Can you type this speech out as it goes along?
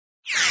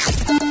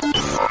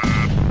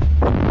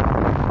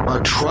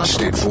a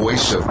trusted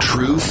voice of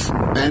truth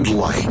and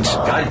light.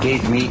 God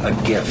gave me a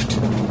gift.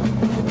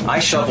 I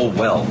shovel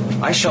well.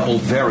 I shovel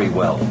very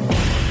well.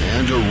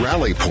 And a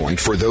rally point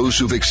for those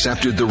who've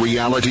accepted the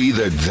reality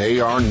that they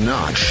are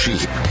not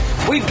sheep.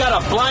 We've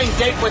got a blind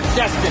date with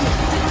destiny.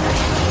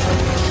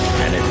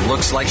 And it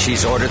looks like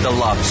she's ordered the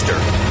lobster.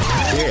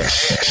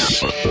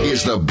 This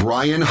is the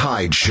Brian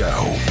Hyde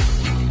Show.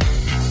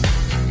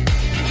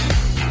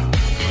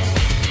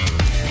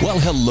 Well,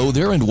 hello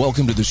there and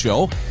welcome to the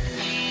show.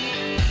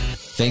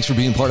 Thanks for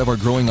being part of our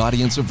growing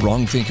audience of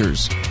wrong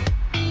thinkers.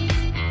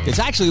 It's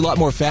actually a lot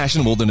more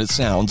fashionable than it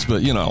sounds,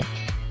 but you know,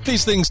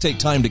 these things take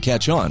time to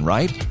catch on,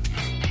 right?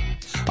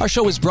 Our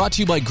show is brought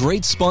to you by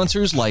great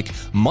sponsors like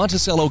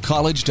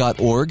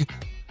MonticelloCollege.org,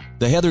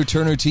 the Heather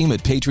Turner team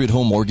at Patriot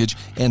Home Mortgage,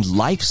 and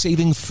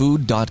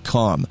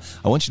LifesavingFood.com.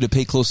 I want you to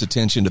pay close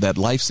attention to that,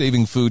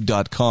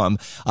 LifesavingFood.com.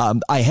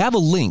 I have a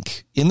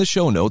link in the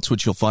show notes,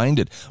 which you'll find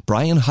at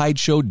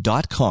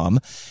BrianHydeShow.com,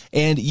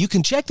 and you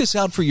can check this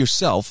out for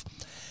yourself.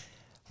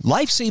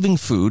 Life-Saving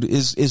Food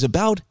is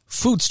about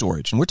food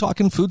storage, and we're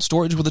talking food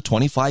storage with a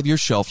 25-year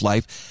shelf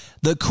life.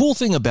 The cool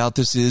thing about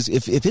this is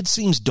if it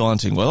seems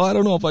daunting, well, I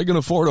don't know if I can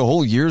afford a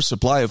whole year's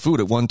supply of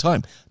food at one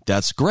time.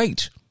 That's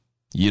great.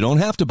 You don't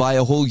have to buy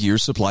a whole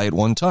year's supply at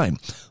one time.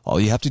 All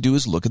you have to do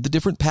is look at the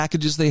different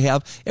packages they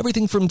have,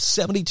 everything from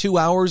 72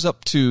 hours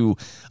up to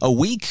a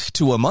week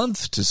to a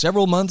month to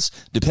several months,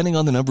 depending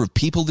on the number of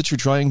people that you're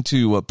trying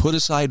to put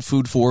aside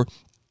food for.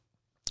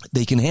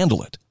 They can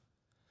handle it.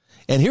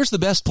 And here's the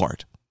best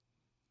part.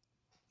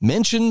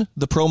 Mention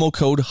the promo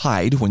code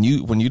HYDE when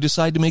you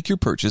decide to make your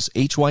purchase,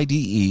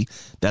 HYDE.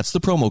 That's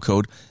the promo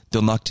code.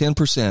 They'll knock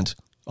 10%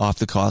 off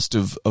the cost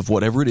of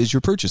whatever it is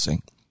you're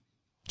purchasing.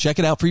 Check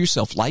it out for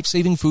yourself,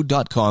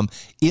 lifesavingfood.com,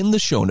 in the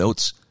show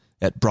notes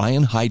at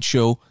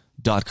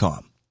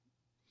brianhydeshow.com.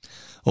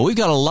 Well, we've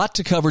got a lot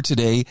to cover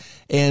today,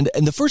 and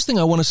the first thing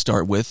I want to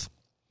start with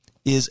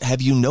is,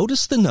 have you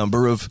noticed the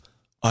number of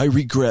 "I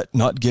regret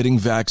not getting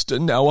vaxxed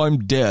and now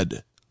I'm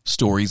dead"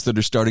 stories that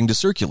are starting to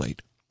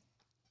circulate?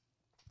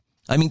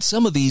 I mean,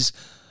 some of these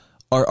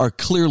are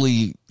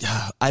clearly,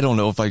 I don't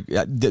know if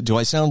do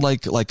I sound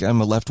like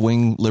I'm a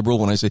left-wing liberal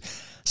when I say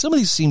some of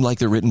these seem like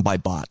they're written by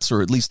bots,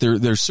 or at least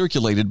they're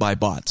circulated by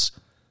bots.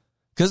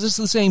 Because it's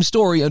the same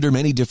story under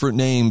many different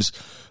names.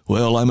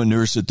 Well, I'm a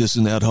nurse at this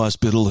and that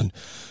hospital, and,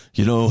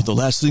 you know, the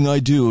last thing I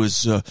do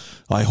is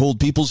I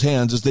hold people's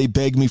hands as they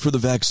beg me for the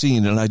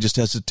vaccine, and I just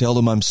have to tell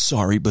them I'm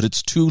sorry, but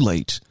it's too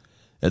late.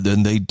 And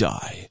then they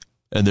die,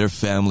 and their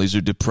families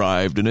are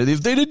deprived, and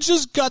if they'd have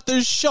just got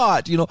their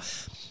shot, you know.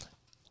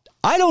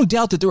 I don't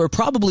doubt that there are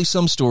probably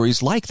some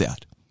stories like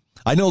that.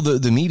 I know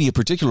the media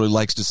particularly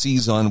likes to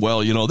seize on,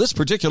 well, you know, this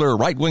particular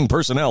right-wing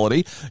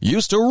personality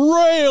used to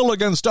rail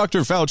against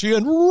Dr. Fauci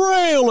and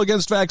rail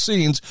against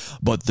vaccines,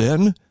 but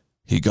then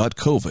he got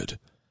COVID.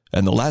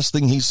 And the last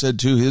thing he said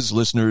to his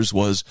listeners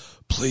was,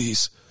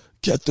 please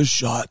get the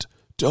shot.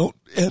 Don't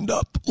end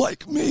up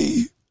like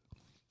me.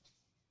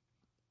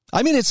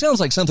 I mean, it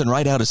sounds like something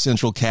right out of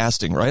Central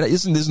Casting, right?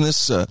 Isn't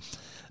this...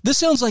 This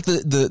sounds like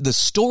the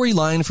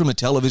storyline from a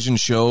television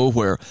show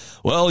where,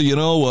 well, you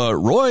know,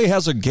 Roy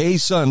has a gay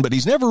son, but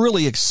he's never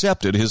really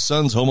accepted his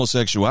son's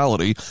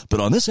homosexuality. But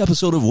on this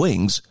episode of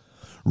Wings,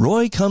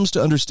 Roy comes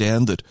to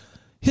understand that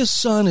his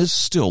son is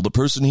still the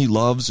person he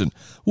loves. And,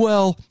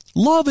 well,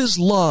 love is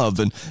love.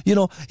 And, you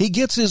know, he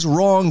gets his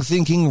wrong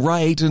thinking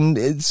right. And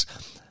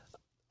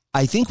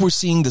I think we're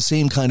seeing the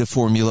same kind of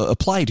formula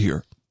applied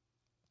here.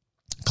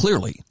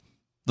 Clearly.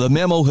 The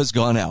memo has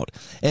gone out.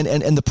 And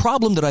the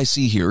problem that I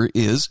see here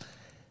is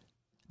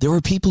there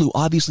are people who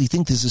obviously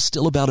think this is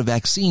still about a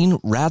vaccine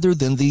rather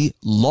than the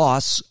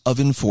loss of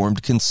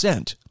informed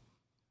consent.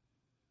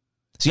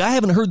 See, I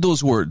haven't heard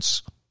those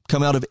words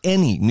come out of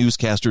any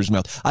newscaster's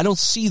mouth. I don't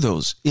see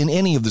those in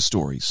any of the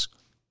stories.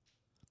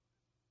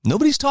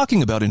 Nobody's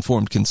talking about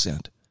informed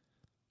consent.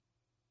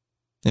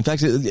 In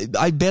fact,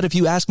 I bet if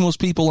you ask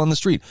most people on the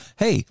street,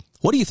 hey,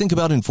 what do you think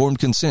about informed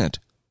consent?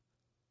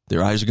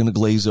 Their eyes are going to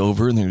glaze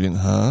over and they're going,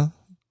 huh?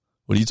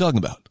 What are you talking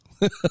about?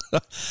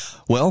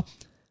 Well,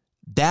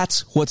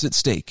 that's what's at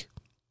stake.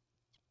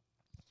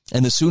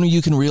 And the sooner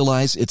you can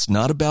realize it's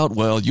not about,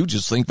 well, you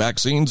just think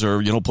vaccines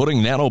are, you know,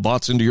 putting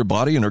nanobots into your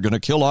body and are going to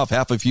kill off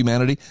half of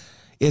humanity.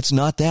 It's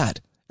not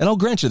that. And I'll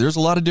grant you, there's a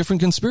lot of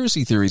different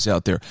conspiracy theories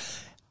out there.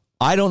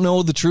 I don't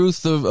know the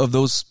truth of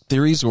those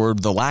theories or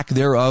the lack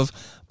thereof,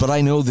 but I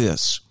know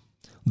this.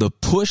 The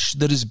push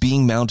that is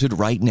being mounted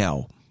right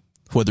now,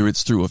 whether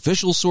it's through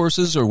official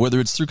sources or whether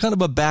it's through kind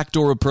of a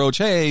backdoor approach.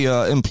 Hey,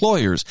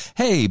 employers.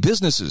 Hey,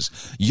 businesses.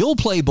 You'll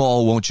play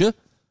ball, won't you?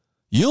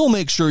 You'll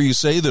make sure you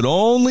say that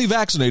only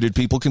vaccinated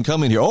people can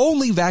come in here.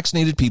 Only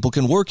vaccinated people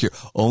can work here.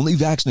 Only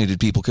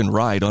vaccinated people can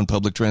ride on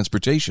public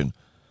transportation.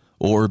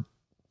 Or,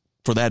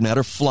 for that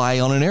matter, fly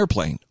on an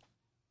airplane.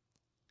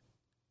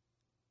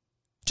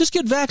 Just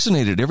get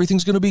vaccinated.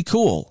 Everything's going to be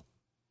cool.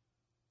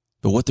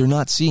 But what they're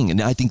not seeing,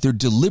 and I think they're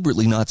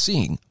deliberately not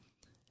seeing,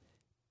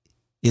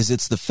 is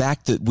it's the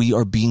fact that we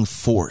are being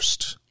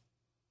forced.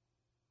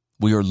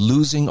 We are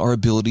losing our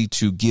ability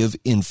to give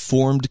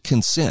informed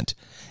consent.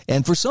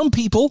 And for some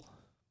people,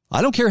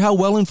 I don't care how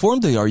well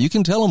informed they are. You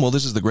can tell them, well,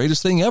 this is the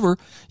greatest thing ever.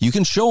 You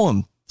can show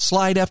them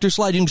slide after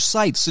slide. You can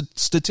cite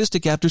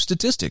statistic after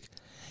statistic.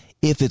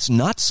 If it's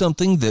not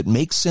something that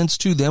makes sense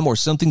to them or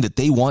something that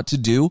they want to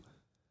do,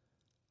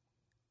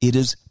 it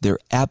is their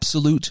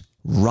absolute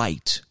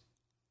right.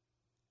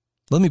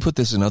 Let me put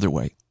this another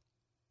way.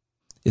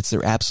 It's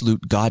their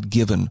absolute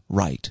God-given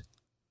right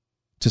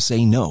to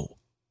say no.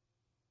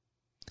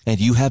 And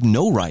you have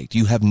no right,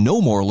 you have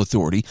no moral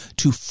authority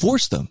to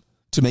force them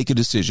to make a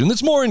decision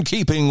that's more in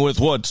keeping with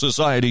what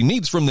society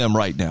needs from them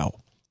right now.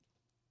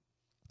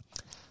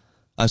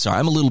 I'm sorry,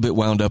 I'm a little bit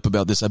wound up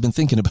about this. I've been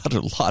thinking about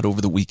it a lot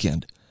over the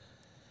weekend.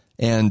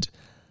 And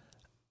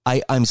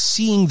I'm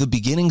seeing the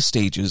beginning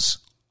stages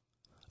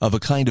of a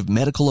kind of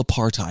medical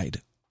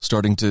apartheid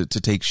starting to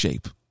take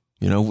shape.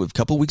 You know, a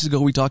couple of weeks ago,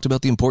 we talked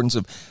about the importance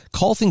of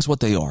call things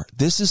what they are.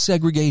 This is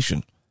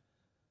segregation.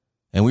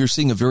 And we are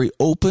seeing a very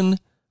open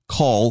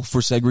call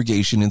for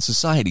segregation in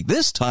society.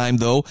 This time,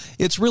 though,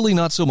 it's really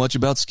not so much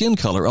about skin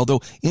color.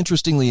 Although,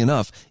 interestingly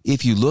enough,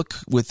 if you look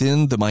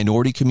within the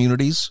minority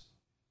communities,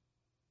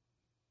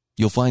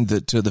 you'll find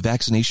that the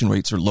vaccination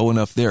rates are low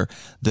enough there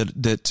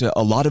that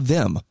a lot of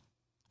them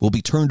will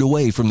be turned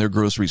away from their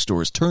grocery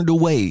stores, turned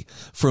away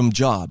from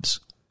jobs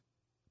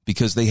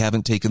because they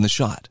haven't taken the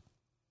shot.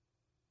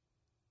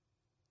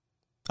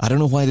 I don't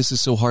know why this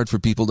is so hard for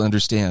people to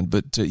understand,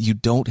 but you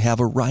don't have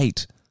a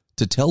right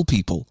to tell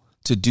people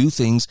to do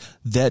things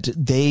that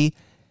they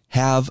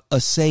have a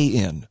say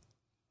in.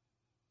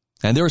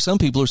 And there are some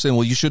people who are saying,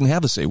 well, you shouldn't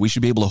have a say. We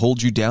should be able to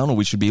hold you down, or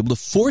we should be able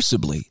to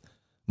forcibly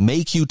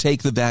make you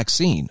take the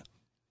vaccine.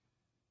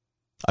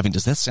 I mean,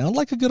 does that sound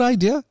like a good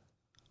idea?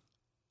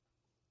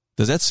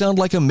 Does that sound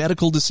like a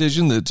medical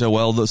decision that,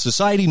 well, the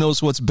society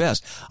knows what's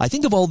best? I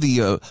think of all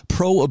the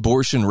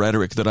pro-abortion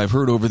rhetoric that I've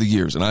heard over the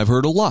years, and I've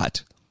heard a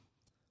lot.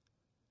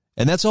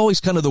 And that's always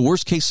kind of the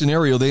worst case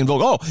scenario they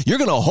invoke. Oh, you're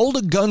going to hold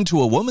a gun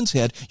to a woman's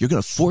head. You're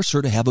going to force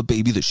her to have a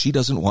baby that she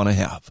doesn't want to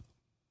have.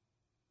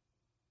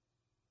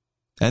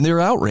 And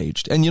they're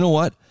outraged. And you know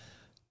what?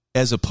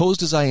 As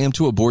opposed as I am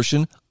to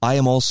abortion, I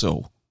am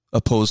also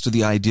opposed to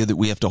the idea that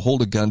we have to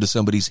hold a gun to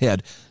somebody's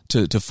head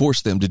to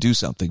force them to do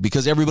something,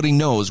 because everybody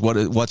knows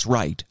what's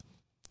right.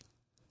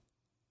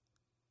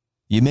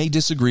 You may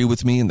disagree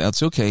with me, and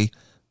that's okay,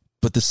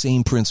 but the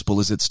same principle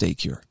is at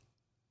stake here.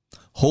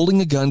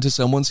 Holding a gun to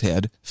someone's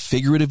head,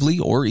 figuratively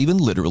or even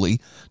literally,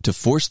 to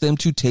force them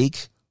to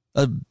take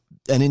an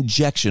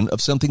injection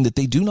of something that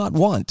they do not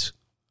want,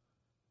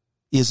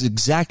 is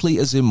exactly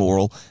as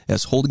immoral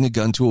as holding a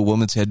gun to a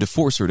woman's head to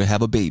force her to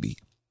have a baby.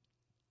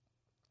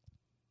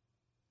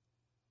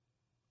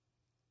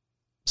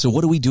 So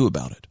what do we do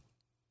about it?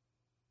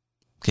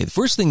 Okay, the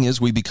first thing is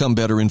we become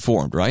better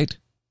informed, right?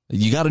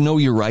 You got to know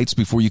your rights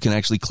before you can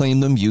actually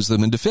claim them, use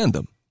them, and defend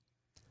them.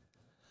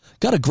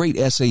 Got a great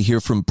essay here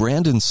from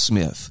Brandon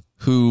Smith,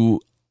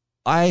 who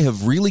I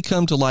have really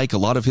come to like a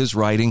lot of his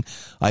writing.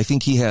 I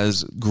think he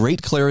has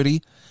great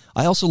clarity.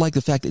 I also like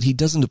the fact that he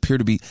doesn't appear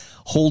to be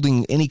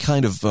holding any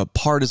kind of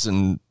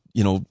partisan,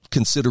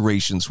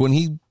 considerations. When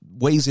he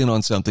weighs in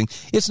on something,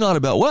 it's not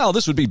about, well,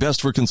 this would be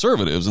best for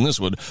conservatives and this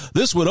would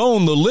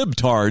own the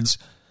libtards.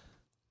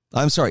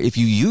 I'm sorry, if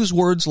you use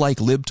words like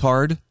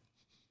libtard,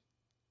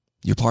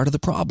 you're part of the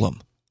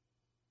problem.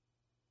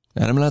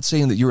 And I'm not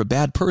saying that you're a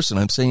bad person.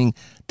 I'm saying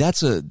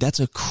that's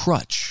a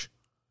crutch.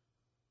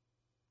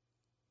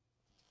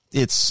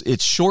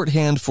 It's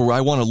shorthand for I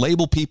want to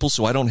label people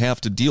so I don't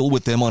have to deal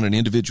with them on an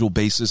individual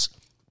basis.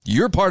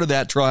 You're part of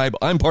that tribe.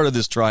 I'm part of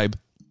this tribe.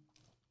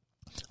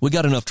 We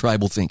got enough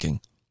tribal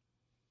thinking.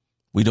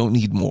 We don't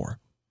need more.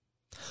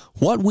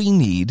 What we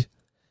need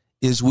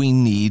is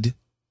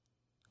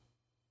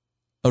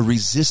a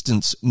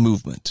resistance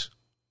movement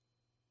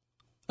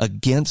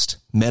against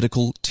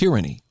medical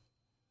tyranny.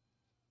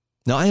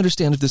 Now, I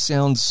understand if this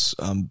sounds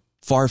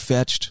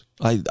far-fetched.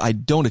 I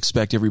don't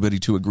expect everybody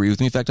to agree with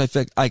me. In fact,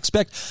 I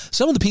expect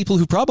some of the people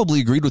who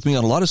probably agreed with me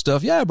on a lot of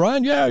stuff, yeah,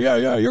 Brian, yeah,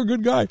 you're a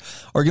good guy,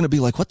 are going to be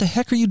like, what the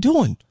heck are you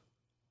doing?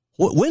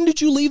 When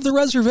did you leave the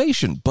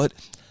reservation? But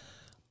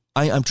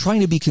I'm trying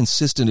to be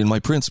consistent in my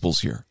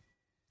principles here.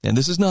 And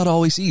this is not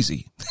always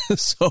easy.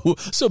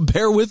 So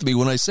bear with me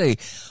when I say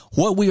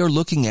what we are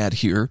looking at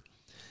here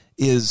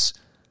is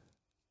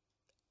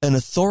an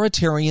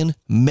authoritarian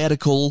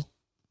medical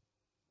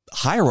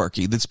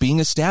hierarchy that's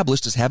being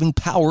established as having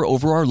power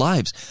over our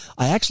lives.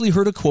 I actually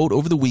heard a quote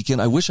over the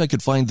weekend. I wish I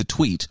could find the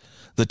tweet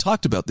that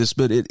talked about this,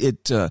 but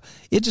it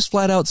just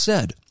flat out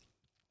said,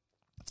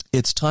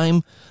 it's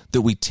time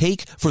that we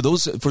take for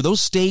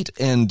those state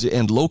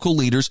and local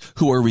leaders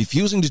who are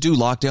refusing to do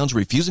lockdowns,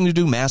 refusing to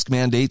do mask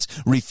mandates,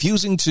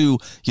 refusing to,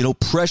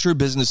 pressure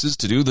businesses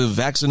to do the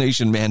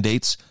vaccination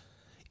mandates.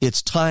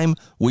 It's time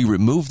we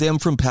remove them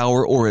from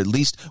power, or at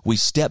least we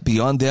step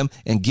beyond them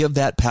and give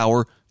that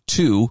power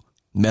to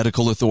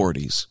medical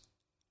authorities.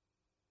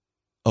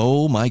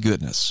 Oh my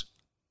goodness.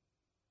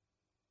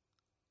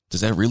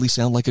 Does that really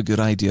sound like a good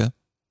idea?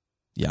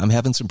 Yeah, I'm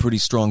having some pretty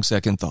strong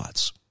second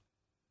thoughts.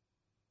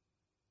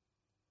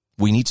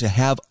 We need to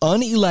have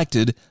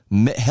unelected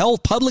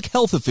public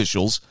health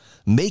officials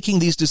making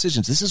these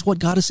decisions. This is what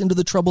got us into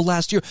the trouble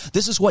last year.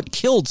 This is what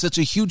killed such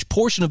a huge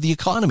portion of the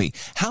economy.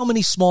 How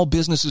many small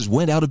businesses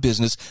went out of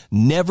business,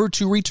 never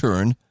to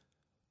return,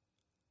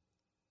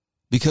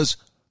 because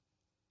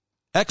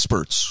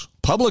experts,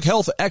 public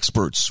health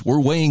experts, were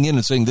weighing in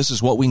and saying this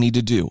is what we need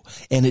to do.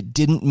 And it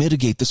didn't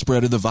mitigate the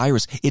spread of the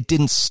virus. It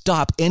didn't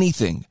stop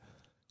anything,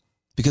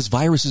 because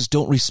viruses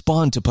don't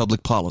respond to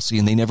public policy,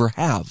 and they never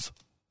have.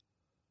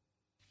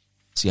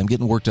 See, I'm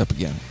getting worked up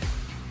again.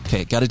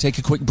 Okay, got to take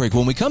a quick break.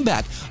 When we come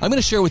back, I'm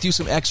going to share with you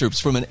some excerpts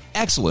from an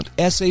excellent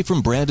essay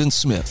from Brandon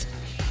Smith.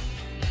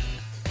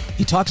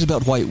 He talks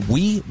about why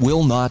we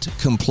will not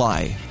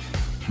comply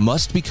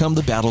must become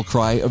the battle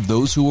cry of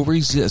those who will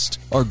resist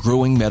our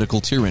growing medical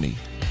tyranny.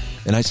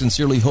 And I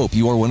sincerely hope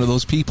you are one of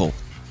those people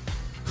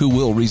who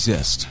will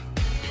resist.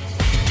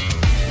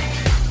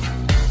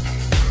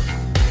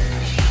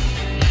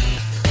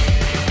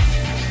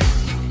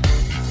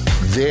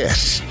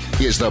 This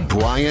is The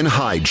Brian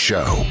Hyde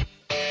Show.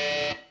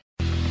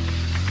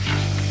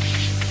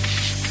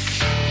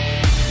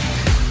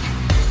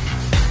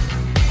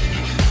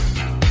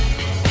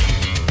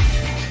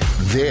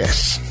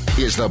 This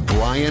is The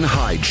Brian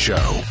Hyde Show.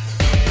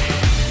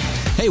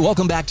 Hey,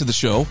 welcome back to the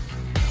show.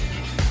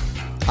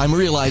 I'm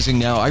realizing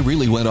now I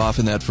really went off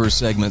in that first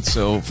segment,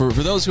 so for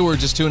those who are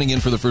just tuning in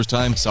for the first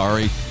time,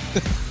 sorry.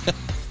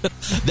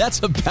 That's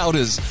about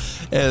as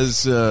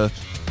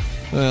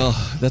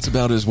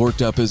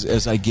worked up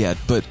as I get,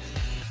 but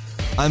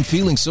I'm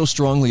feeling so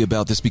strongly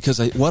about this because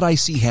what I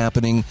see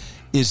happening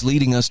is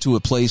leading us to a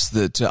place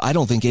that I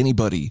don't think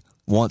anybody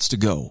wants to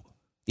go.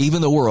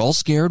 Even though we're all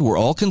scared, we're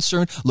all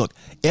concerned. Look,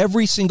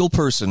 every single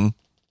person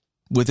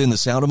within the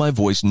sound of my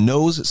voice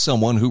knows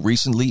someone who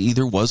recently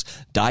either was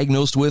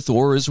diagnosed with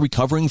or is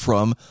recovering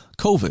from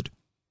COVID.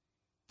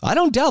 I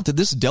don't doubt that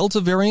this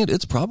Delta variant,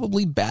 it's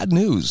probably bad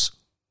news.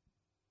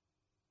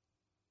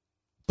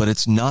 But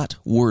it's not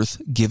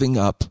worth giving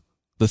up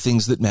the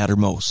things that matter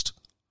most.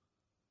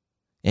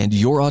 And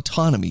your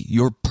autonomy,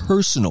 your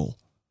personal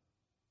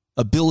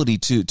ability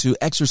to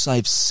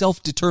exercise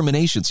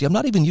self-determination. See, I'm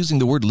not even using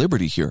the word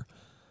liberty here.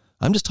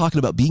 I'm just talking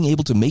about being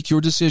able to make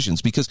your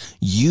decisions because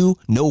you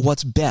know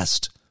what's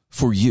best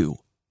for you.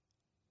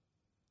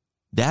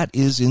 That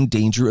is in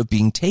danger of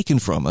being taken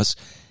from us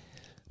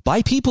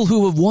by people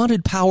who have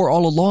wanted power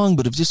all along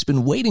but have just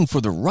been waiting for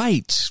the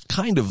right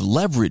kind of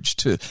leverage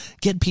to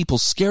get people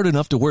scared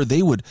enough to where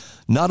they would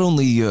not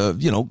only,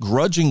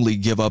 grudgingly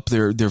give up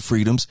their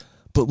freedoms,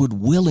 but would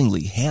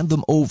willingly hand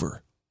them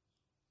over.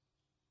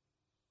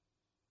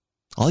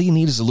 All you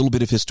need is a little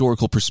bit of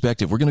historical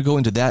perspective. We're going to go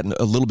into that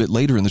a little bit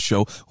later in the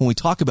show when we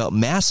talk about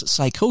mass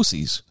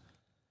psychoses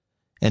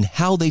and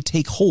how they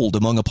take hold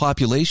among a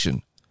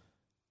population.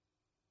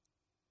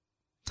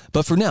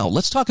 But for now,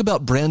 let's talk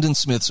about Brandon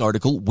Smith's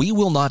article, We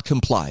Will Not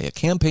Comply, a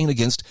campaign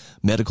against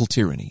medical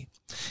tyranny.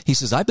 He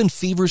says, I've been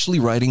feverishly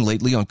writing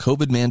lately on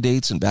COVID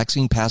mandates and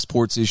vaccine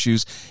passports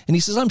issues, and he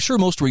says, I'm sure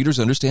most readers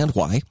understand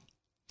why.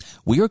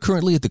 We are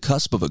currently at the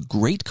cusp of a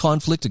great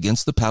conflict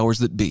against the powers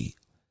that be.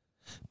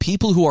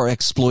 People who are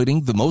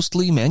exploiting the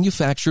mostly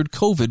manufactured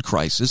COVID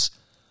crisis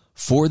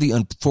for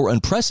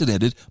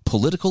unprecedented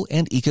political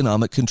and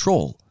economic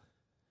control.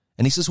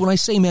 And he says, when I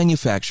say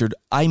manufactured,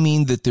 I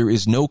mean that there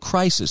is no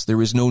crisis,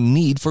 there is no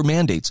need for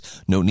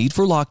mandates, no need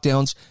for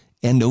lockdowns,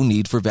 and no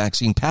need for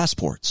vaccine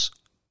passports.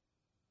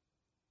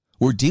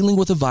 We're dealing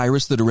with a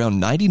virus that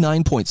around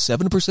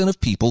 99.7%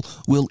 of people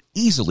will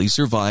easily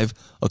survive,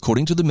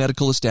 according to the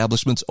medical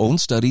establishment's own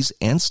studies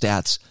and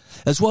stats,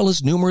 as well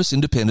as numerous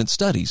independent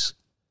studies.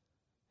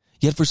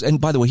 And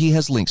by the way, he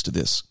has links to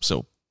this.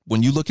 So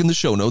when you look in the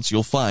show notes,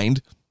 you'll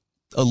find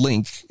a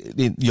link.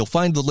 You'll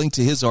find the link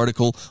to his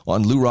article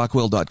on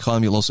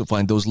LouRockwell.com. You'll also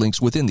find those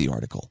links within the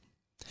article.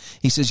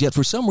 He says, yet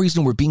for some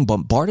reason, we're being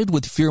bombarded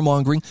with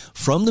fear-mongering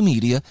from the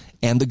media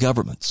and the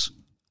governments.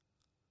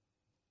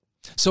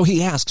 So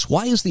he asks,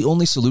 why is the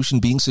only solution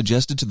being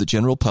suggested to the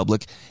general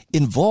public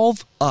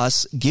involve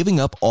us giving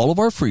up all of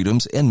our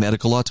freedoms and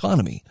medical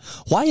autonomy?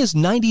 Why is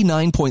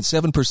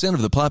 99.7%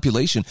 of the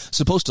population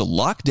supposed to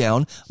lock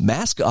down,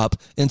 mask up,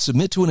 and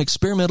submit to an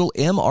experimental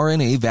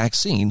mRNA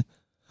vaccine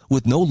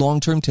with no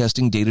long-term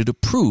testing data to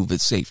prove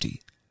its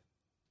safety?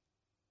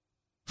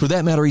 For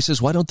that matter, he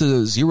says, why don't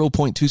the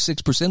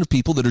 0.26% of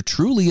people that are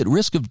truly at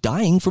risk of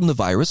dying from the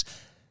virus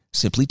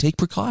simply take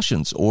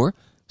precautions or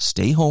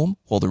stay home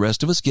while the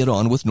rest of us get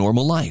on with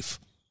normal life?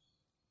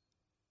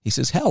 He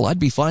says, hell, I'd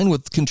be fine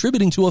with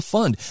contributing to a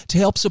fund to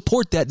help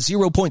support that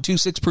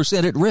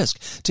 0.26% at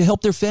risk, to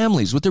help their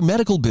families with their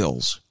medical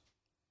bills.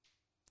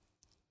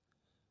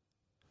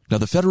 Now,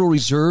 the Federal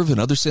Reserve and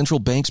other central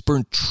banks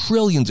burn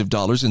trillions of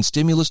dollars in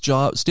stimulus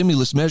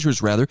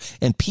measures,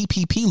 and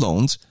PPP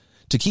loans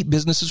to keep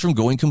businesses from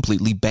going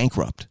completely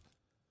bankrupt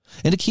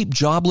and to keep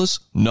jobless,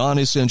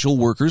 non-essential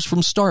workers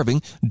from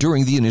starving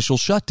during the initial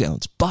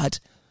shutdowns.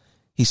 But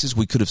he says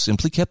we could have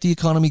simply kept the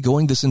economy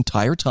going this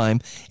entire time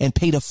and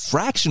paid a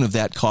fraction of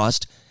that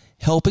cost,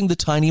 helping the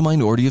tiny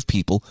minority of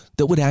people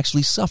that would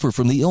actually suffer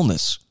from the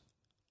illness.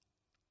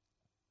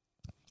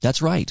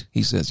 That's right,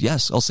 he says.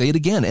 Yes, I'll say it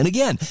again and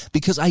again,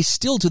 because I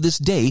still to this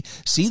day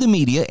see the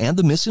media and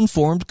the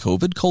misinformed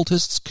COVID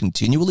cultists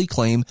continually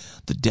claim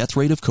the death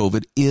rate of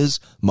COVID is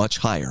much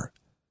higher.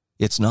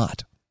 It's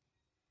not.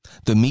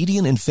 The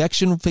median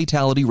infection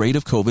fatality rate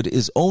of COVID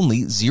is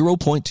only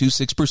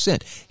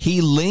 0.26%. He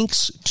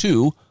links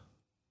to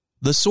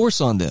the source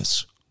on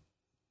this.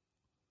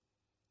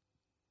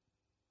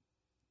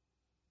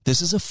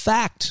 This is a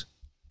fact.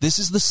 This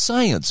is the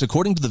science,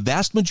 according to the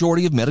vast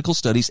majority of medical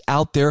studies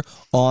out there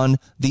on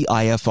the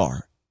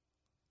IFR.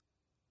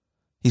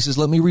 He says,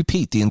 let me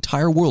repeat, the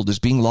entire world is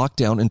being locked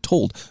down and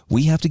told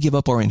we have to give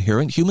up our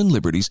inherent human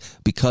liberties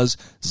because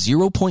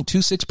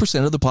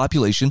 0.26% of the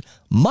population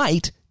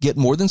might get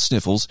more than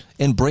sniffles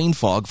and brain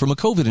fog from a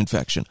COVID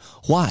infection.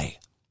 Why?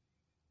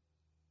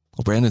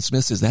 Well, Brandon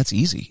Smith says that's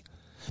easy.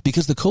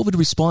 Because the COVID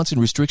response and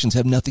restrictions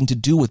have nothing to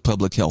do with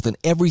public health and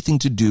everything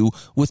to do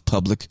with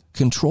public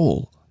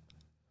control.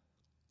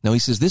 Now, he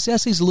says, this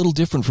essay is a little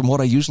different from what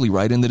I usually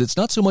write in that it's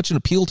not so much an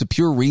appeal to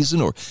pure reason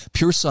or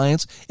pure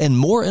science and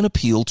more an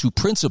appeal to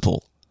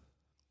principle.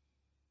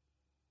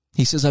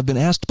 He says, I've been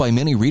asked by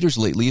many readers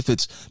lately if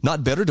it's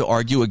not better to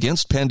argue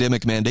against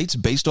pandemic mandates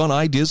based on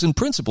ideas and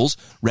principles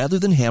rather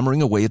than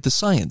hammering away at the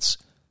science.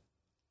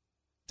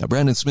 Now,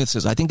 Brandon Smith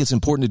says, I think it's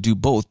important to do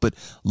both, but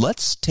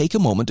let's take a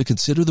moment to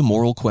consider the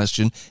moral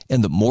question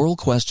and the moral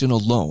question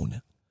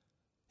alone.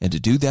 And to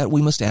do that,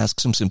 we must ask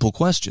some simple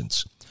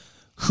questions.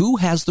 Who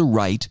has the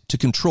right to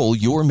control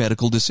your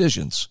medical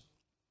decisions?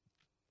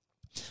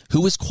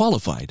 Who is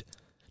qualified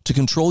to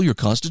control your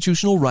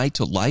constitutional right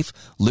to life,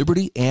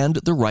 liberty, and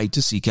the right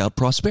to seek out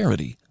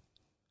prosperity?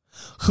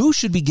 Who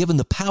should be given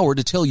the power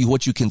to tell you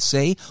what you can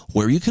say,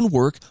 where you can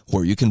work,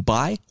 where you can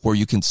buy, where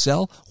you can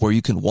sell, where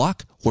you can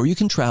walk, where you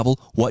can travel,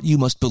 what you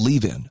must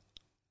believe in?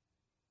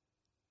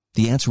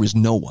 The answer is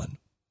no one,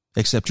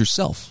 except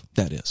yourself,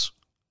 that is.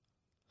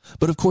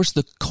 But of course,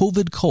 the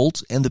COVID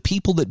cult and the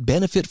people that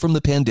benefit from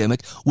the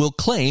pandemic will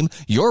claim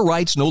your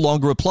rights no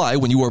longer apply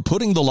when you are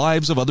putting the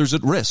lives of others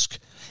at risk.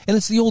 And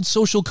it's the old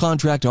social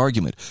contract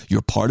argument.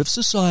 You're part of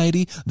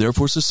society,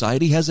 therefore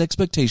society has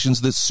expectations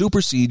that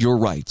supersede your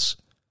rights.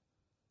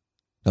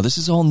 Now, this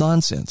is all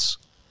nonsense,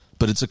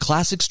 but it's a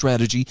classic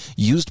strategy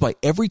used by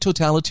every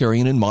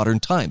totalitarian in modern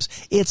times.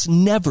 It's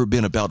never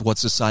been about what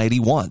society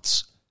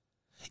wants.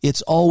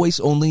 It's always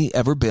only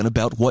ever been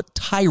about what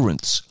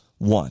tyrants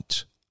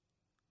want.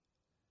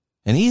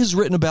 And he has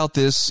written about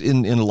this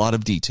in a lot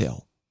of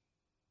detail.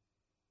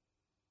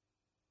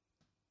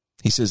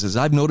 He says, as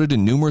I've noted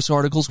in numerous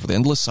articles with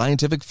endless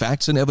scientific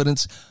facts and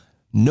evidence,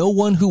 no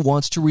one who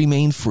wants to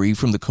remain free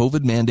from the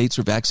COVID mandates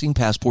or vaccine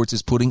passports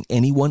is putting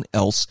anyone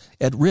else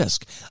at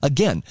risk.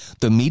 Again,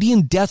 the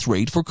median death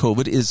rate for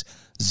COVID is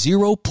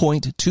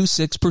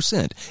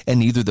 0.26%, and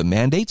neither the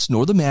mandates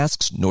nor the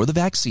masks nor the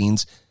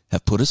vaccines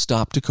have put a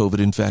stop to COVID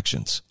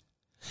infections.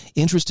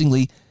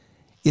 Interestingly,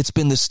 it's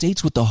been the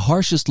states with the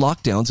harshest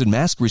lockdowns and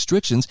mask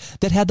restrictions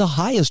that had the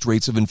highest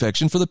rates of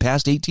infection for the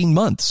past 18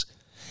 months.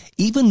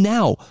 Even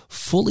now,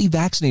 fully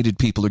vaccinated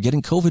people are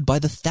getting COVID by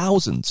the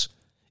thousands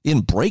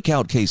in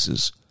breakout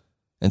cases,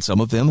 and some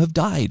of them have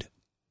died.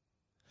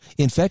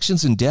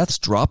 Infections and deaths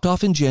dropped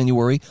off in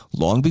January,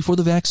 long before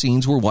the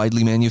vaccines were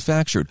widely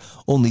manufactured.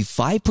 Only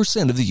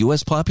 5% of the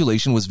U.S.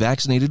 population was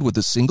vaccinated with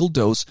a single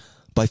dose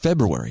by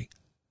February.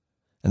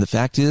 And the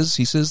fact is,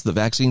 he says, the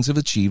vaccines have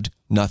achieved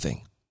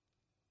nothing.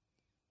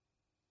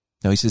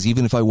 Now, he says,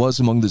 even if I was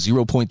among the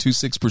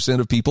 0.26%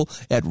 of people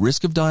at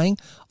risk of dying,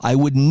 I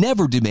would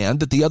never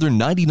demand that the other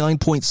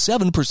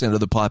 99.7% of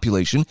the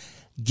population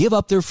give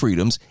up their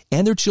freedoms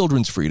and their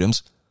children's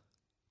freedoms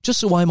just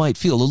so I might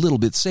feel a little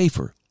bit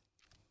safer.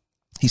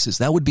 He says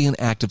that would be an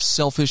act of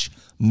selfish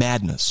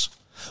madness.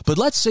 But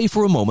let's say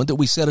for a moment that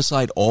we set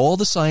aside all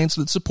the science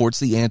that supports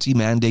the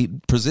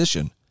anti-mandate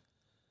position.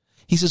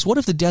 He says, what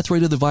if the death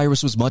rate of the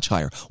virus was much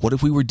higher? What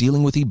if we were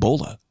dealing with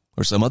Ebola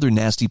or some other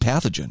nasty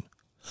pathogen?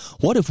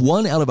 What if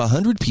 1 out of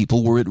 100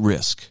 people were at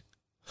risk?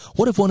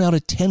 What if 1 out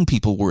of 10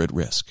 people were at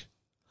risk?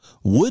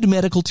 Would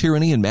medical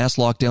tyranny and mass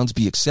lockdowns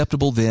be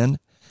acceptable then?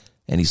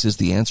 And he says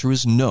the answer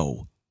is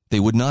no, they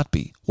would not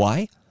be.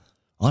 Why?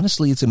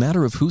 Honestly, it's a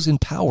matter of who's in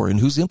power and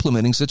who's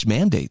implementing such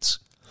mandates.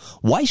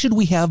 Why should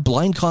we have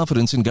blind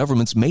confidence in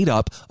governments made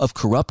up of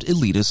corrupt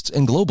elitists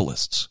and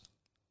globalists?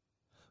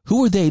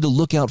 Who are they to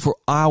look out for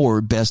our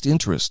best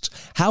interests?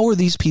 How are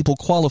these people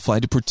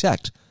qualified to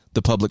protect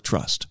the public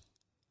trust?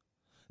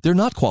 They're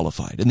not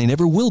qualified, and they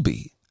never will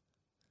be.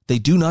 They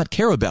do not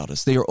care about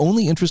us. They are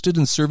only interested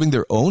in serving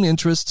their own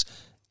interests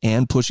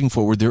and pushing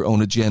forward their own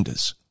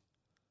agendas.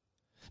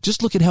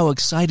 Just look at how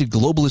excited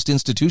globalist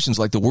institutions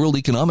like the World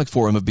Economic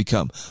Forum have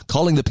become,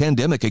 calling the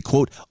pandemic a,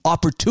 quote,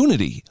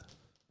 opportunity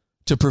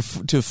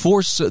to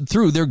force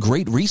through their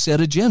Great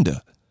Reset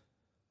agenda.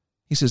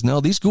 He says, no,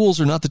 these ghouls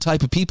are not the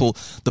type of people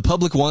the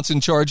public wants in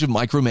charge of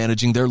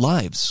micromanaging their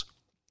lives.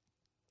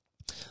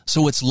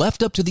 So it's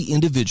left up to the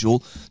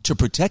individual to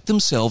protect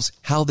themselves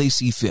how they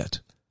see fit.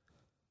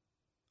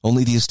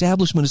 Only the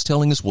establishment is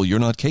telling us, well, you're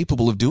not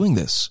capable of doing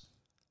this.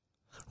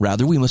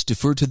 Rather, we must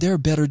defer to their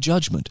better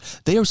judgment.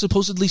 They are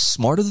supposedly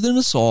smarter than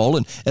us all,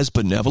 and as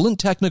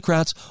benevolent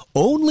technocrats,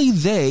 only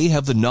they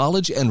have the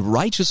knowledge and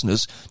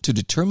righteousness to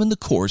determine the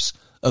course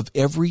of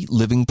every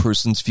living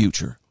person's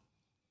future.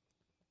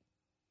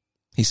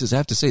 He says, I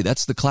have to say,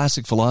 that's the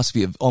classic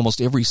philosophy of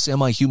almost every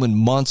semi-human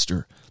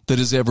monster that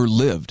has ever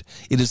lived.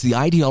 It is the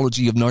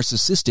ideology of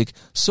narcissistic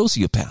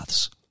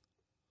sociopaths.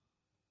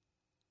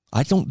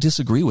 I don't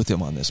disagree with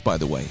him on this, by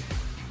the way.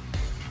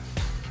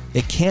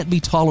 It can't be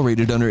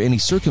tolerated under any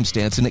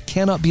circumstance, and it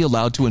cannot be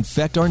allowed to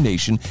infect our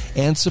nation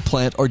and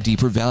supplant our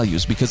deeper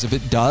values, because if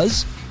it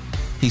does,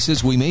 he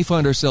says, we may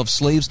find ourselves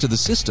slaves to the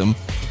system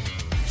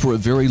for a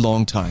very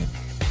long time.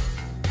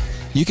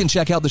 You can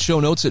check out the show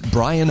notes at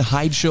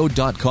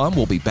brianhydeshow.com.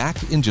 We'll be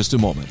back in just a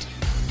moment.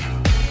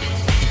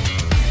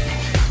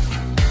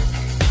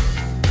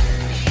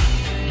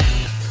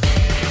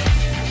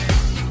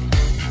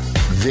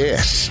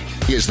 This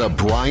is the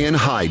Brian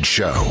Hyde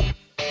Show.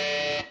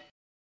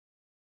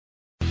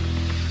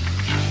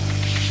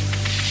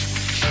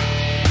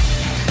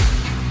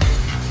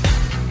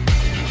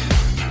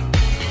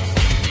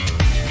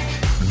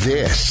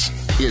 This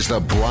is the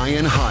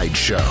Brian Hyde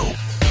Show.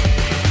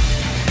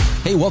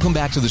 Hey, welcome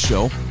back to the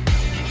show.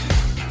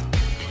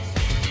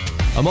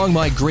 Among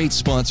my great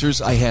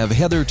sponsors, I have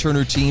Heather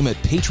Turner Team at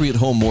Patriot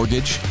Home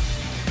Mortgage.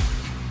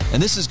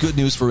 And this is good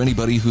news for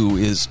anybody who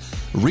is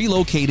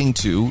relocating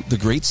to the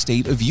great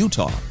state of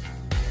Utah,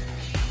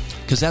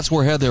 because that's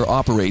where Heather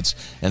operates,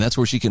 and that's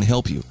where she can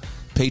help you.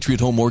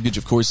 Patriot Home Mortgage,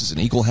 of course, is an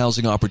equal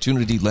housing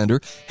opportunity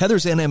lender.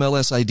 Heather's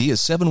NMLS ID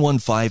is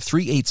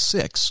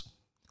 715386.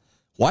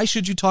 Why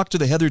should you talk to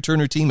the Heather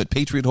Turner Team at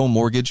Patriot Home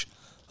Mortgage?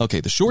 Okay,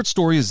 the short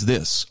story is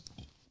this.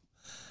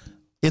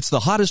 It's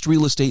the hottest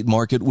real estate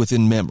market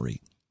within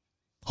memory.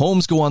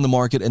 Homes go on the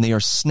market and they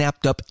are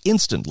snapped up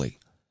instantly,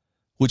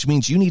 which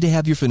means you need to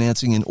have your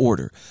financing in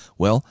order.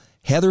 Well,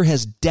 Heather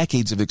has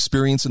decades of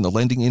experience in the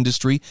lending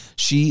industry.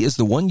 She is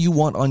the one you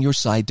want on your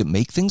side to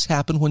make things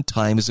happen when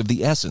time is of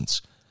the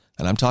essence.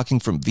 And I'm talking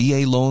from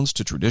VA loans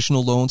to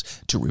traditional loans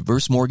to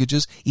reverse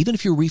mortgages, even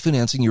if you're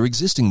refinancing your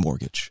existing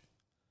mortgage.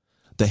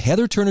 The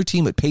Heather Turner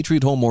Team at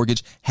Patriot Home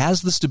Mortgage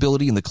has the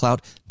stability and the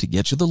clout to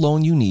get you the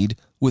loan you need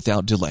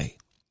without delay.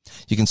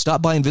 You can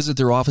stop by and visit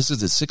their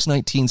offices at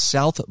 619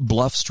 South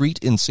Bluff Street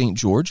in St.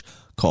 George.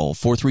 Call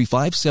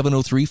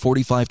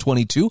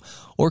 435-703-4522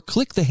 or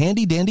click the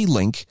handy-dandy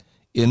link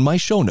in my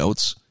show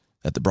notes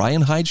at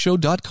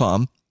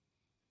thebrianhydeshow.com,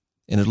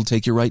 and it'll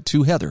take you right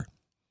to Heather.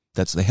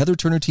 That's the Heather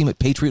Turner Team at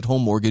Patriot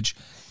Home Mortgage,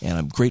 and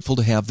I'm grateful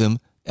to have them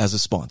as a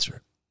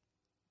sponsor.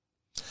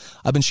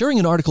 I've been sharing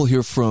an article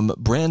here from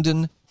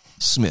Brandon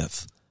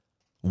Smith.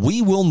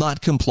 We Will Not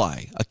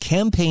Comply, a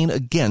campaign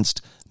against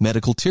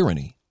medical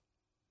tyranny.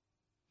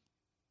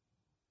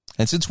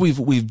 And since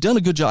we've done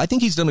a good job, I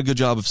think he's done a good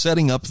job of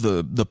setting up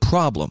the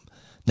problem.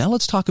 Now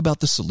let's talk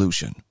about the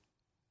solution.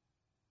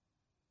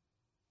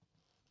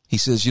 He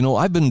says,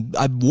 I've been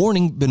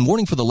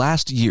warning for the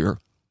last year.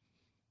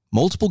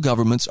 Multiple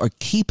governments are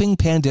keeping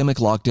pandemic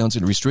lockdowns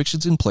and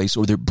restrictions in place,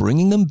 or they're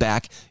bringing them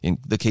back in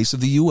the case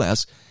of the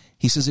U.S.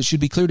 He says it should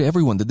be clear to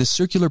everyone that this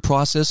circular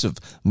process of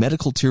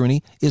medical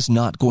tyranny is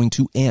not going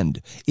to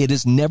end. It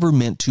is never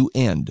meant to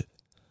end.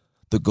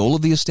 The goal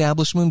of the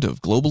establishment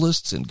of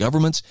globalists and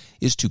governments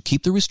is to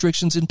keep the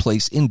restrictions in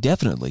place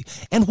indefinitely.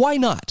 And why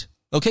not?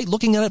 Okay,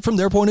 looking at it from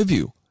their point of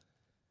view.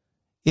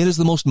 It is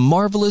the most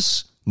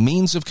marvelous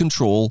means of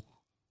control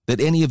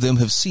that any of them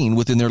have seen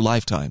within their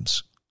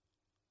lifetimes.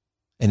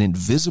 An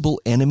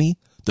invisible enemy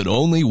that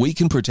only we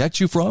can protect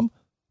you from?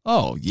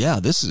 Oh,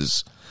 yeah, this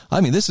is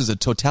a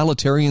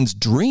totalitarian's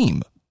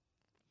dream.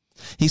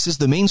 He says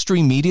the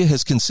mainstream media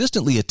has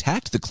consistently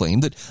attacked the claim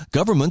that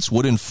governments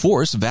would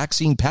enforce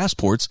vaccine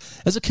passports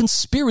as a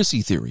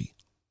conspiracy theory.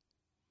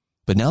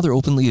 But now they're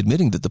openly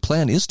admitting that the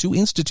plan is to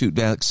institute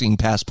vaccine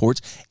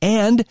passports,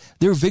 and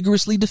they're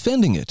vigorously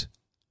defending it.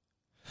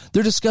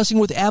 They're discussing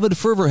with avid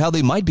fervor how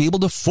they might be able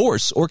to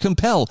force or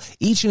compel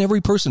each and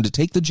every person to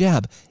take the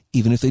jab,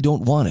 even if they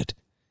don't want it,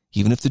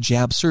 even if the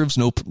jab serves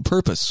no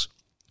purpose.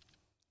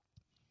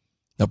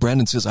 Now,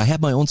 Brandon says, I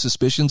have my own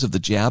suspicions of the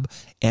jab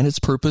and its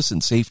purpose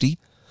and safety,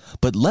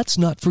 but let's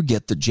not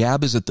forget the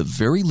jab is at the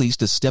very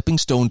least a stepping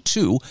stone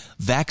to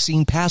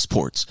vaccine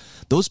passports.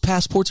 Those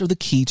passports are the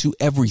key to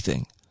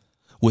everything.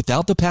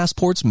 Without the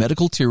passports,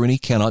 medical tyranny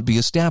cannot be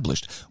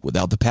established.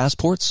 Without the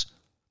passports,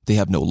 they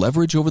have no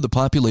leverage over the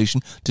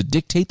population to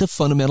dictate the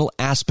fundamental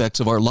aspects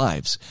of our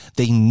lives.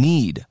 They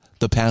need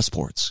the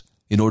passports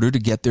in order to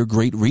get their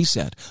great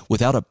reset.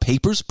 Without a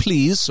papers,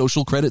 please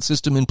social credit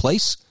system in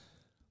place,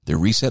 their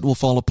reset will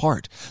fall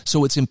apart.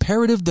 So it's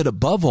imperative that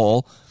above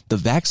all, the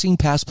vaccine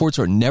passports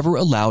are never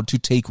allowed to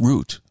take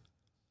root.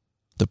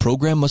 The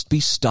program must be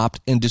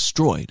stopped and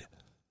destroyed.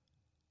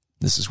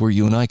 This is where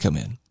you and I come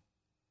in,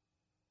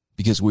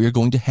 because we are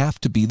going to have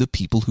to be the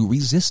people who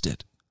resist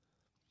it.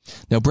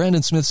 Now,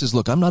 Brandon Smith says,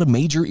 look, I'm not a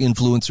major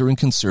influencer in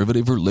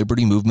conservative or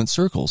liberty movement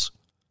circles.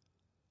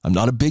 I'm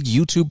not a big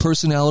YouTube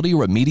personality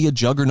or a media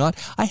juggernaut.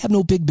 I have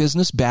no big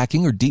business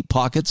backing or deep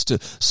pockets to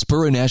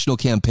spur a national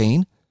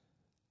campaign.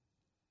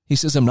 He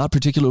says, I'm not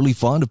particularly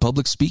fond of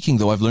public speaking,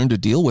 though I've learned to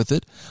deal with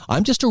it.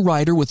 I'm just a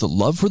writer with a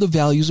love for the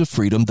values of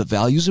freedom, the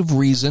values of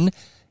reason,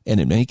 and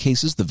in many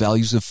cases, the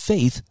values of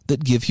faith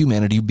that give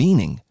humanity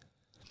meaning.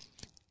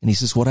 And he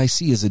says, what I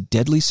see is a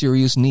deadly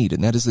serious need,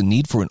 and that is the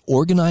need for an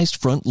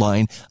organized front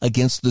line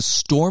against the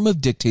storm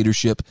of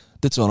dictatorship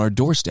that's on our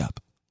doorstep.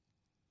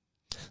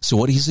 So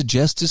what he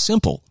suggests is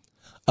simple.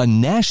 A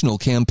national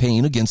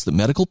campaign against the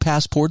medical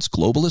passports,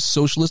 globalists,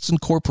 socialists, and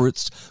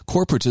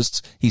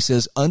corporatists, he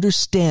says,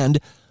 understand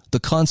the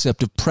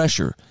concept of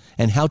pressure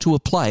and how to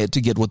apply it to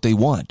get what they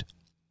want.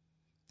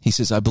 He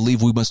says, I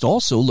believe we must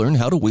also learn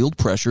how to wield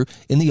pressure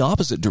in the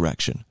opposite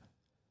direction.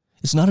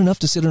 It's not enough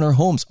to sit in our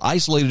homes,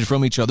 isolated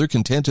from each other,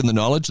 content in the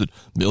knowledge that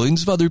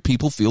millions of other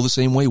people feel the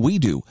same way we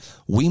do.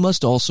 We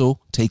must also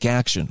take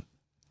action.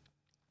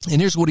 And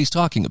here's what he's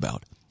talking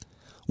about.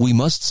 We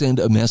must send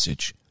a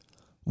message.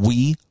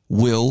 We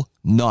will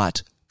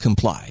not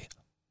comply.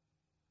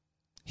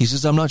 He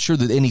says, I'm not sure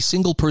that any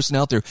single person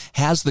out there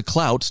has the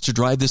clout to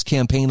drive this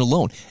campaign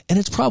alone, and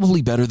it's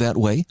probably better that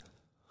way.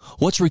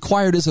 What's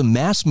required is a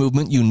mass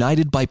movement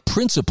united by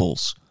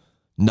principles,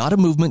 not a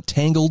movement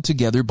tangled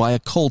together by a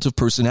cult of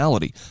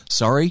personality.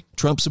 Sorry,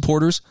 Trump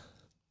supporters,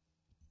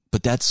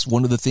 but that's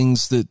one of the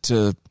things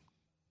that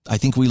I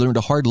think we learned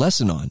a hard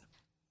lesson on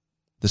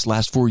this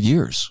last 4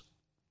 years.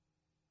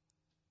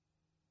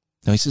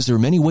 Now, he says there are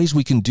many ways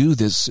we can do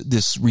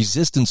this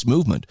resistance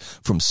movement,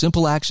 from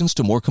simple actions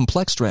to more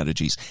complex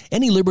strategies.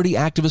 Any liberty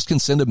activist can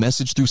send a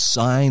message through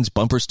signs,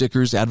 bumper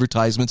stickers,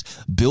 advertisements,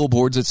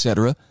 billboards,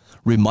 etc.,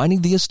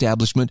 reminding the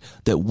establishment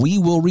that we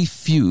will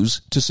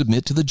refuse to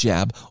submit to the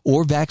jab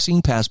or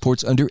vaccine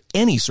passports under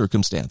any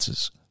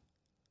circumstances.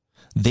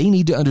 They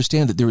need to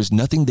understand that there is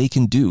nothing they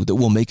can do that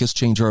will make us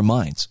change our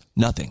minds.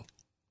 Nothing.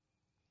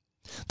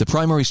 The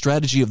primary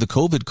strategy of the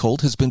COVID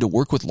cult has been to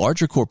work with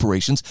larger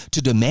corporations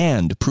to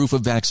demand proof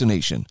of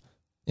vaccination.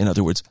 In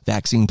other words,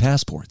 vaccine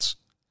passports.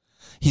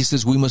 He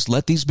says we must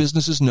let these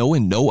businesses know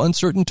in no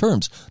uncertain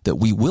terms that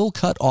we will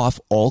cut off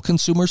all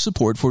consumer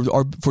support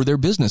for their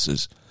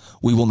businesses.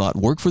 We will not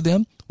work for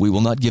them. We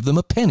will not give them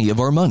a penny of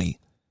our money.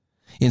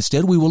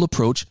 Instead, we will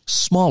approach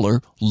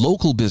smaller,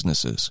 local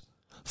businesses.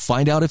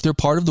 Find out if they're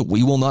part of the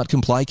We Will Not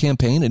Comply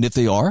campaign, and if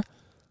they are,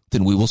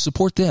 then we will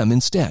support them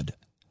instead.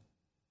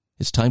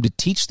 It's time to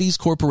teach these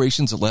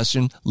corporations a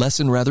lesson,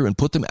 and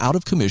put them out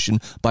of commission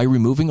by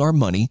removing our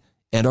money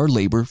and our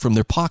labor from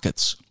their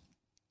pockets.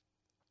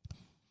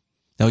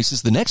 Now, he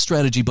says the next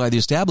strategy by the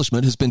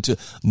establishment has been to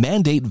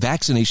mandate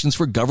vaccinations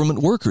for government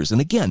workers.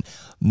 And again,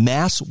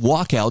 mass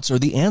walkouts are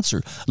the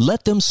answer.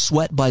 Let them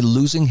sweat by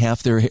losing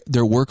half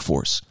their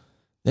workforce.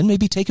 Then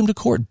maybe take them to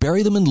court,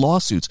 bury them in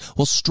lawsuits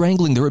while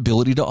strangling their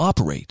ability to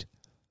operate.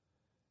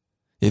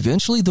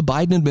 Eventually, the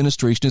Biden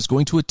administration is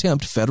going to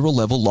attempt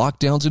federal-level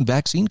lockdowns and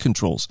vaccine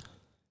controls.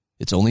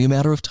 It's only a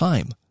matter of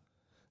time.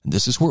 And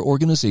this is where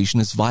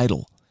organization is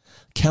vital.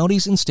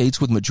 Counties and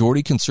states with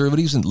majority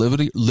conservatives and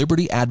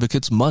liberty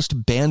advocates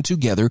must band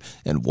together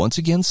and once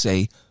again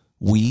say,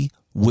 we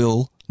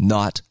will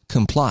not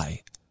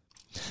comply.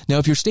 Now,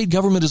 if your state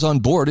government is on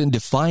board in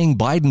defying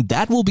Biden,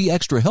 that will be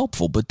extra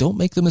helpful, but don't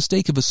make the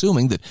mistake of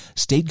assuming that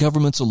state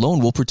governments alone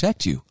will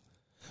protect you.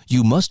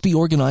 You must be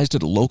organized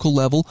at a local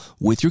level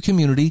with your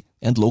community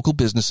and local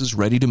businesses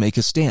ready to make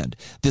a stand.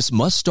 This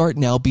must start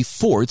now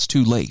before it's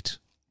too late.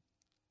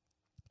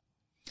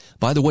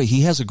 By the way,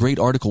 he has a great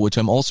article, which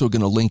I'm also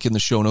going to link in the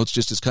show notes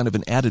just as kind of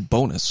an added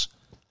bonus,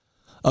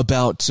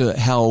 about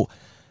how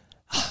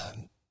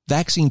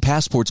vaccine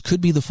passports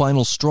could be the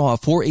final straw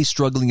for a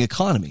struggling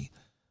economy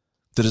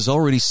that has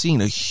already seen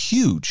a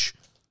huge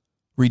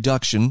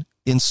reduction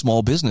in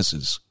small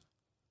businesses.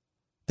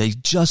 They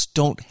just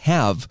don't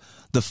have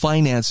the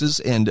finances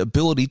and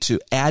ability to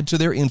add to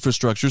their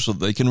infrastructure so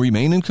that they can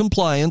remain in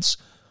compliance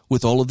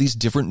with all of these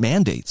different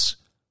mandates.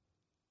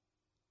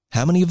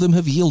 How many of them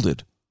have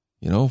yielded?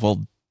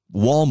 Well,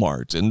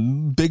 Walmart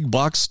and big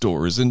box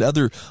stores and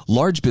other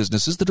large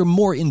businesses that are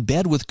more in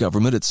bed with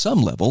government at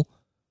some level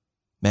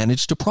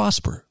manage to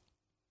prosper.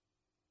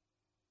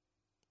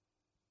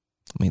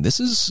 I mean, this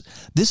is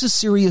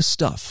serious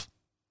stuff.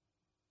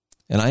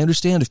 And I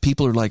understand if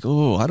people are like,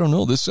 oh, I don't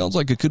know, this sounds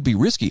like it could be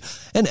risky.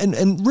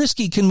 And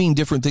risky can mean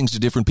different things to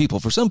different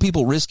people. For some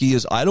people, risky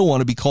is, I don't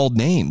want to be called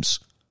names.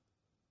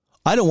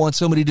 I don't want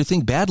somebody to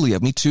think badly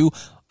of me, too.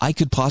 I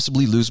could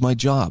possibly lose my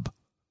job.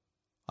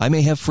 I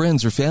may have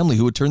friends or family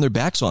who would turn their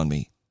backs on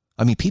me.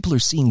 I mean, people are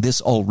seeing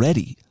this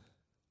already.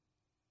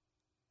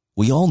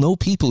 We all know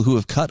people who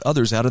have cut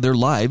others out of their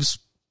lives,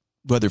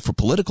 whether for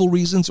political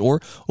reasons or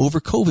over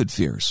COVID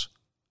fears.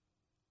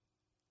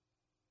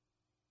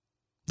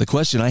 The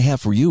question I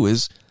have for you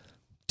is,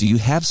 do you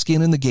have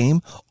skin in the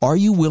game? Are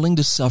you willing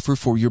to suffer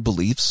for your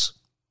beliefs?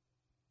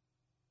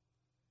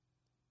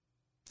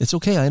 It's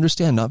okay, I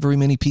understand not very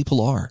many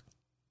people are.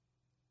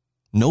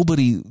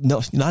 Nobody,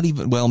 no, not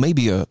even, well,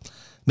 maybe a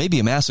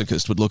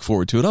masochist would look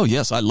forward to it. Oh,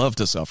 yes, I love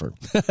to suffer.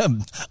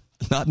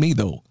 Not me,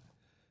 though.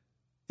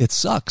 It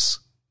sucks.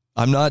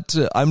 I'm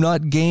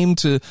not game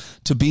to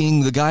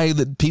being the guy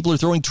that people are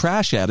throwing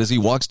trash at as he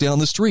walks down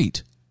the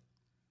street.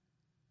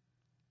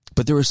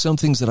 But there are some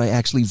things that I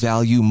actually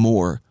value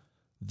more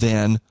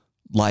than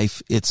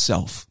life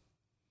itself.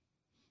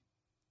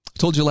 I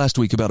told you last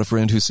week about a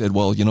friend who said,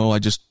 well,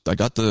 I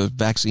got the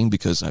vaccine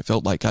because I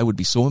felt like I would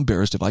be so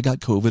embarrassed if I got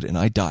COVID and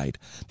I died.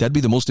 That'd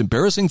be the most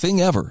embarrassing thing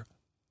ever.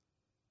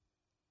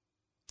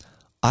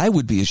 I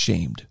would be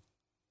ashamed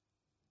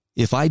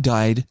if I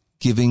died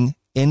giving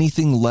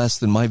anything less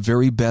than my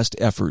very best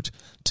effort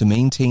to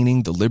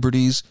maintaining the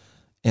liberties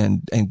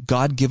and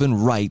God-given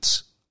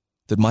rights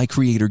that my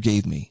Creator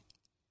gave me.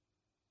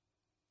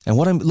 And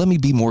let me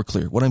be more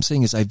clear. What I'm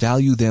saying is I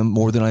value them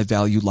more than I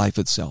value life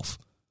itself.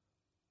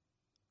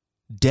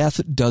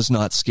 Death does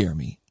not scare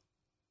me.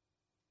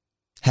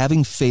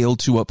 Having failed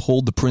to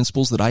uphold the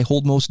principles that I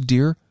hold most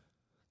dear,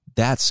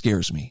 that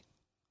scares me.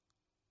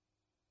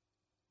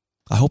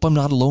 I hope I'm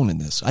not alone in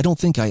this. I don't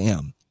think I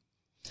am.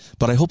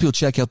 But I hope you'll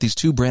check out these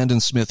 2 Brandon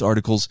Smith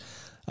articles.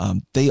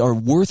 They are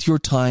worth your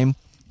time.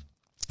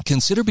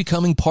 Consider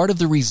becoming part of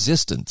the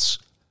resistance.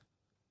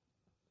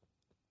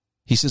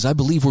 He says, I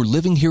believe we're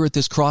living here at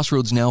this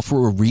crossroads now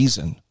for a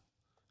reason.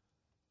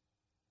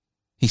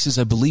 He says,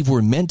 I believe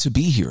we're meant to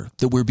be here,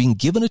 that we're being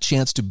given a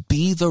chance to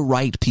be the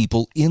right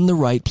people in the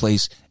right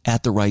place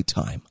at the right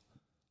time.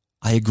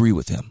 I agree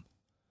with him.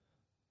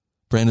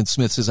 Brandon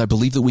Smith says, I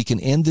believe that we can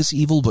end this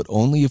evil, but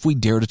only if we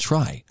dare to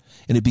try.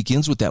 And it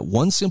begins with that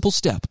one simple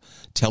step,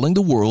 telling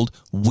the world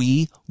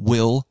we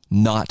will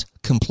not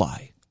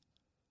comply.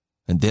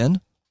 And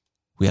then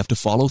we have to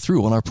follow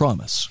through on our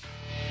promise.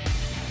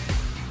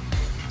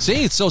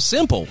 See, it's so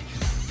simple.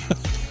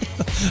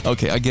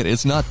 Okay, I get it.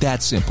 It's not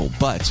that simple,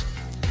 but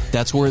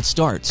that's where it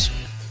starts.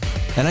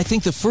 And I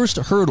think the first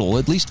hurdle,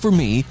 at least for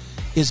me,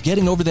 is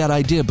getting over that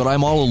idea, but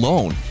I'm all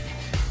alone.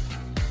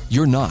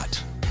 You're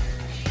not.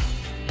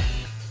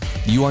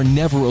 You are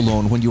never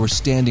alone when you are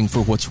standing for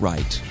what's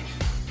right.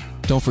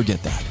 Don't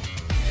forget that.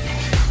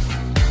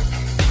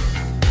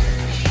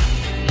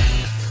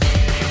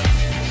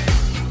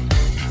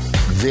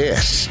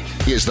 This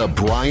is The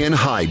Brian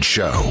Hyde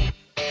Show.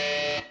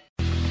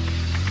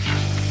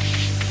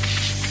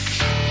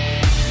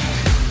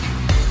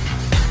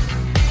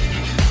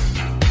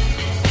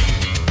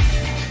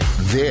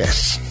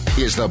 This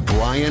is The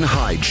Brian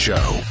Hyde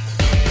Show.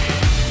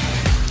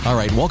 All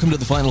right, welcome to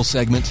the final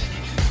segment.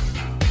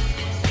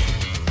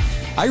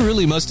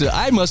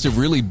 I must have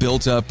really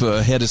built up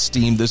a head of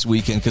steam this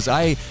weekend because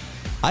I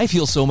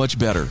feel so much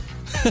better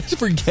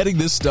for getting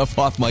this stuff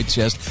off my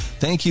chest.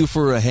 Thank you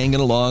for hanging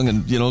along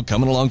and,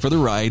 coming along for the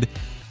ride.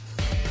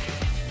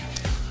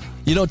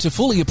 To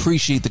fully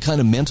appreciate the kind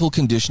of mental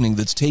conditioning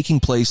that's taking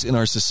place in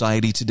our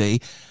society today,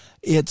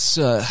 it's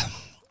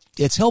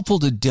helpful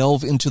to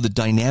delve into the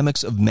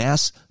dynamics of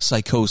mass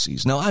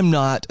psychoses. Now, I'm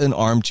not an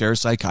armchair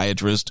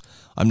psychiatrist.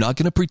 I'm not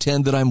going to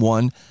pretend that I'm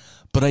one.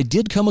 But I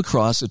did come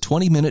across a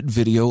 20-minute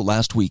video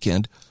last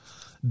weekend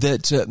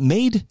that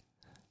made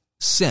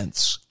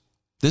sense.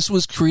 This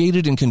was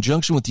created in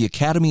conjunction with the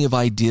Academy of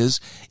Ideas.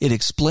 It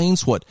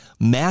explains what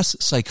mass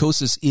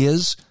psychosis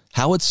is,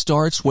 how it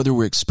starts, whether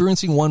we're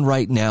experiencing one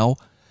right now.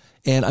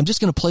 And I'm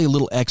just going to play a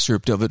little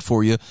excerpt of it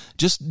for you,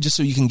 just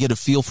so you can get a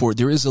feel for it.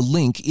 There is a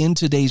link in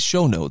today's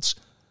show notes.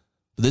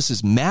 This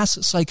is mass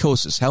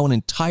psychosis, how an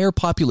entire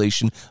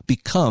population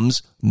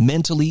becomes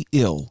mentally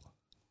ill.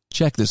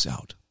 Check this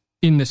out.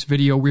 In this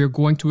video, we are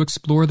going to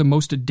explore the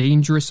most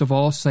dangerous of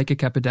all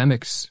psychic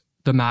epidemics,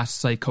 the mass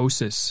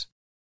psychosis.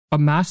 A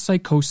mass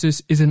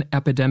psychosis is an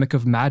epidemic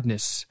of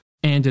madness,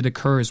 and it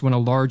occurs when a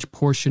large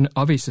portion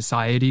of a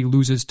society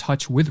loses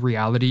touch with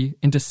reality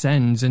and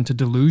descends into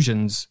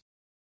delusions.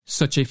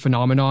 Such a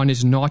phenomenon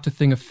is not a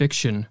thing of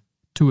fiction.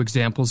 2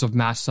 examples of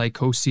mass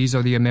psychoses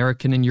are the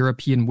American and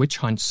European witch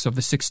hunts of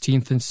the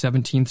 16th and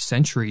 17th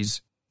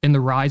centuries, and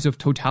the rise of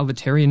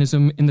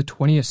totalitarianism in the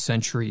 20th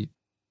century.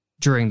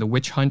 During the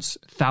witch hunts,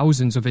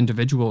 thousands of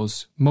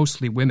individuals,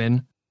 mostly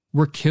women,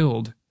 were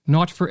killed,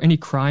 not for any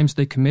crimes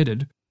they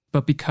committed,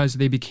 but because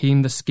they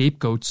became the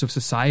scapegoats of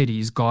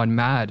societies gone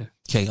mad.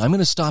 Okay, I'm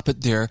going to stop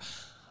it there,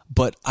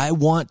 but I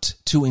want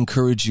to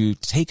encourage you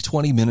to take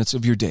 20 minutes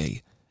of your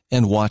day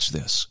and watch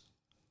this.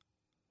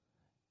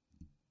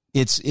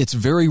 It's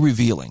very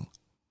revealing.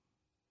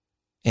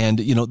 And,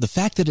 the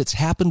fact that it's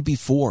happened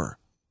before,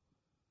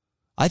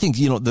 I think,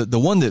 the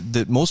one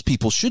that most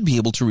people should be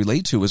able to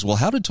relate to is, well,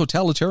 how did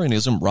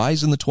totalitarianism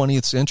rise in the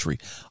 20th century?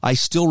 I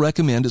still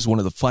recommend as one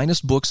of the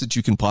finest books that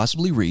you can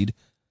possibly read,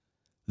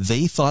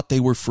 They Thought They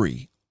Were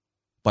Free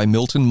by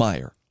Milton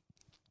Meyer.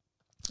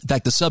 In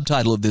fact, the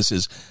subtitle of this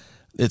is,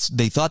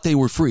 They Thought They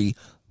Were Free,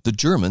 The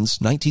Germans,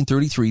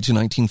 1933 to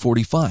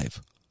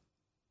 1945.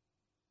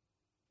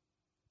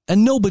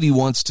 And nobody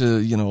wants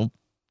to,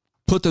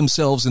 put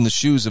themselves in the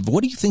shoes of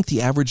what do you think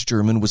the average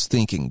German was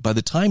thinking by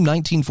the time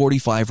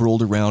 1945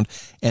 rolled around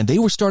and they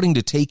were starting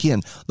to take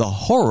in the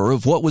horror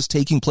of what was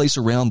taking place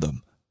around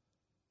them?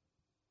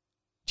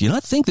 Do you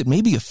not think that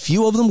maybe a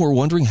few of them were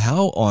wondering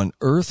how on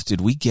earth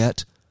did we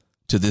get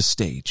to this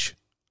stage?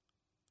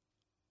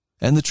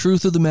 And the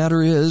truth of the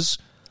matter is,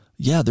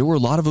 yeah, there were a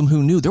lot of them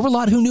who knew. There were a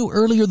lot who knew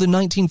earlier than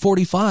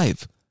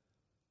 1945.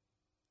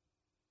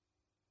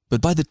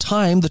 But by the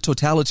time the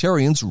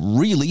totalitarians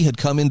really had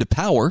come into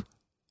power,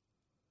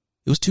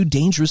 it was too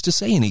dangerous to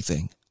say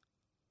anything.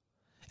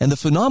 And the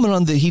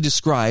phenomenon that he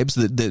describes,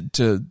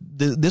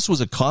 this was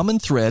a common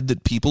thread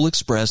that people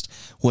expressed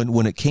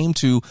when it came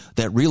to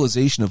that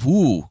realization of,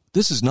 ooh,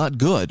 this is not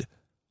good,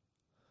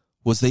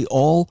 was they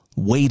all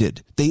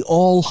waited. They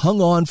all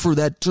hung on for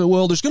that,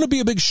 well, there's going to be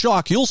a big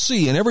shock, you'll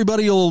see, and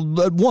everybody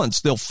will, at once,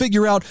 they'll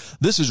figure out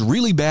this is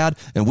really bad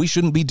and we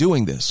shouldn't be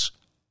doing this.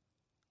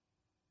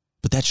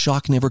 But that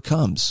shock never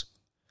comes.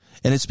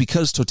 And it's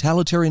because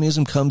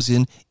totalitarianism comes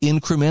in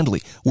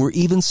incrementally. We're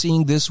even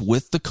seeing this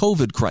with the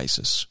COVID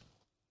crisis.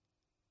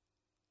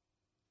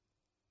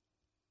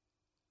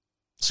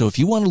 So if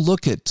you want to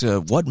look at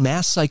what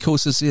mass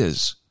psychosis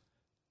is,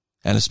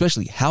 and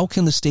especially how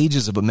can the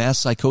stages of a mass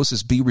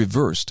psychosis be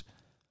reversed,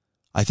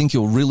 I think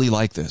you'll really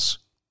like this.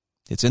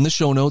 It's in the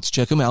show notes.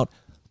 Check them out.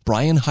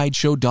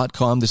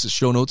 BrianHydeshow.com. This is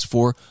show notes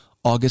for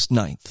August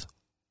 9th.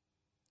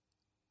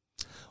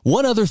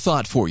 One other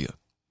thought for you.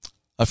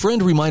 A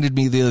friend reminded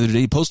me the other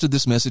day, posted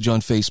this message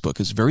on Facebook.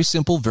 It's very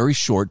simple, very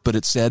short, but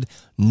it said,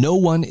 no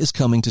one is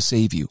coming to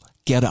save you.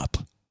 Get up.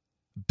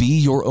 Be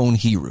your own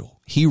hero.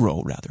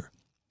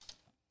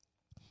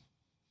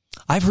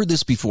 I've heard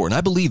this before, and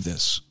I believe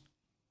this.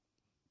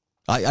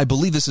 I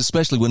believe this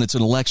especially when it's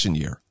an election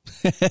year.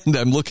 And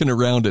I'm looking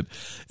around at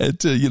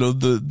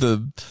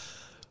the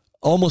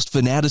almost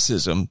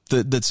fanaticism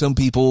that some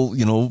people,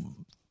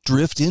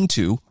 drift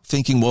into,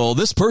 thinking, well,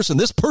 this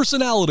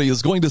personality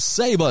is going to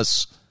save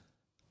us.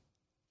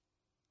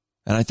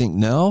 And I think,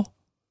 no,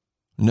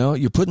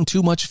 you're putting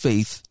too much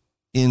faith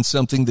in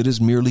something that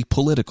is merely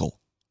political.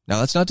 Now,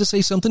 that's not to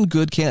say something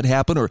good can't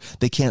happen or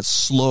they can't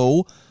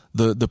slow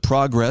the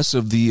progress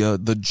of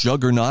the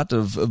juggernaut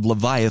of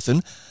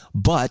Leviathan,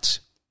 but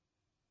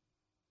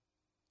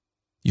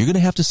you're going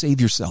to have to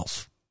save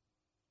yourself.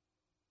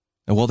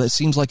 And while that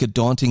seems like a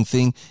daunting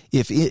thing,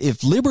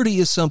 if liberty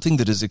is something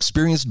that is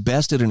experienced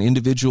best at an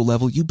individual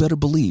level, you better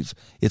believe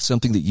it's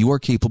something that you are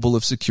capable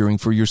of securing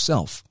for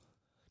yourself.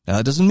 Now,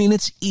 that doesn't mean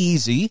it's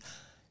easy.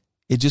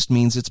 It just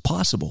means it's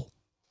possible.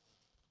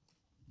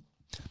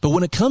 But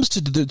when it comes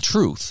to the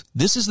truth,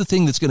 this is the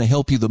thing that's going to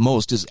help you the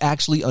most, is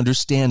actually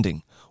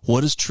understanding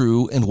what is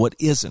true and what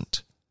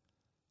isn't.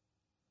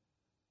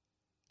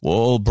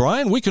 Well,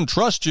 Brian, we can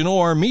trust,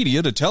 our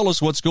media to tell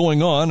us what's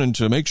going on and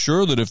to make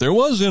sure that if there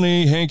was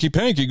any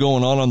hanky-panky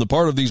going on the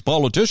part of these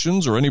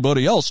politicians or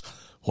anybody else,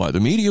 why, the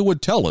media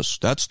would tell us.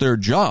 That's their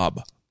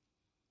job.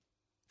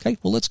 Okay,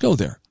 well, let's go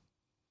there.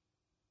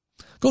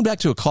 Going back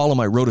to a column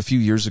I wrote a few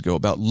years ago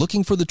about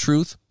looking for the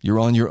truth, you're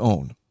on your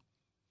own.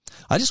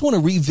 I just want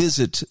to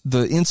revisit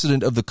the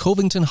incident of the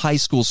Covington High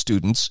School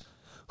students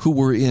who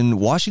were in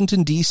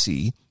Washington,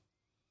 D.C.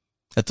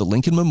 at the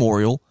Lincoln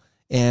Memorial,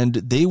 and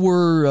they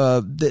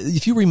were,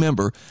 if you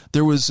remember,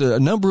 there was a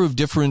number of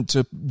different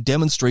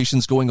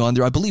demonstrations going on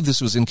there. I believe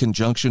this was in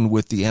conjunction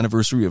with the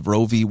anniversary of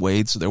Roe v.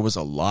 Wade, so there was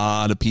a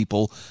lot of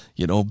people,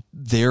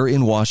 there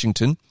in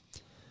Washington.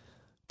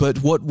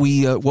 But what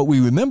we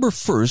remember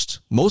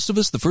first, most of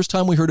us, the first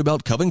time we heard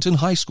about Covington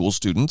High School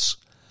students,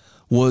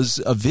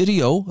 was a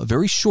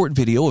very short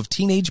video of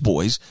teenage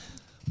boys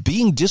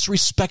being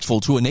disrespectful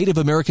to a Native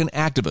American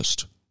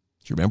activist.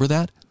 Do you remember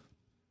that?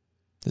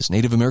 This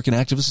Native American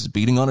activist is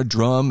beating on a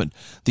drum, and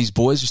these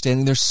boys are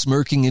standing there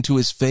smirking into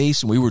his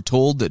face, and we were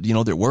told that,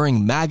 they're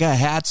wearing MAGA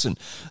hats, and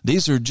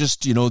these are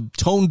just,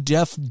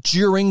 tone-deaf,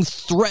 jeering,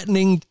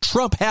 threatening,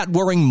 Trump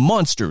hat-wearing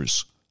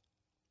monsters.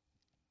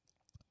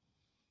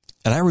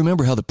 And I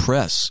remember how the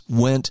press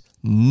went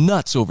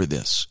nuts over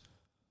this.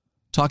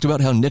 Talked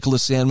about how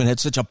Nicholas Sandmann had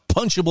such a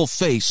punchable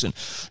face, and,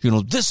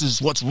 this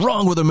is what's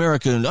wrong with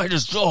America, and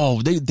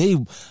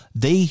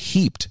they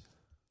heaped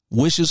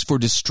wishes for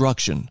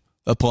destruction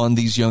upon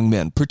these young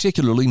men,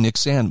 particularly Nick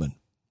Sandmann.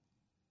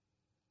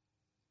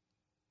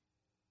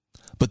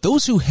 But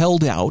those who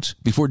held out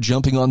before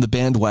jumping on the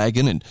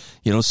bandwagon and,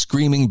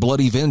 screaming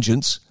bloody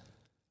vengeance,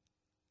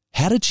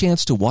 had a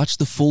chance to watch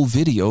the full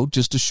video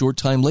just a short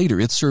time later.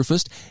 It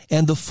surfaced,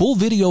 and the full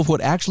video of what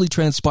actually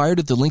transpired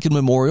at the Lincoln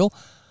Memorial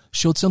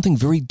showed something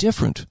very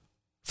different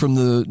from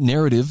the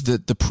narrative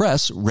that the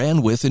press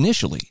ran with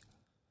initially.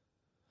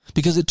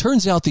 Because it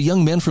turns out the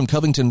young men from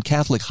Covington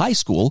Catholic High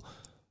School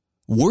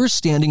were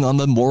standing on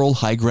the moral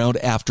high ground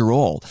after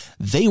all.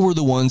 They were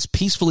the ones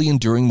peacefully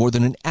enduring more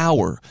than an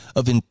hour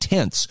of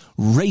intense,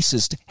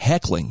 racist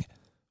heckling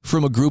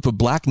from a group of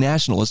black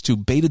nationalists who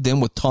baited them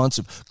with taunts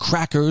of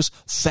crackers,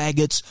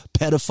 faggots,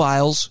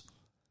 pedophiles.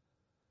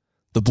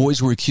 The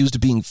boys were accused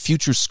of being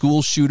future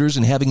school shooters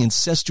and having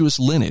incestuous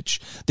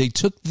lineage. They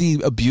took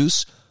the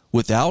abuse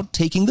without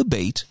taking the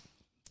bait,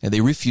 and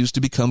they refused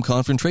to become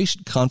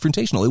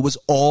confrontational. It was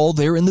all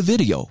there in the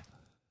video.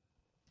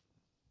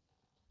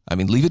 I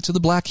mean, leave it to the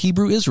black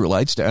Hebrew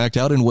Israelites to act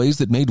out in ways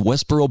that made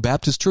Westboro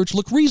Baptist Church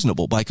look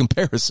reasonable by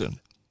comparison.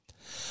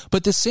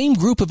 But the same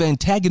group of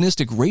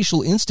antagonistic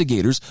racial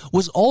instigators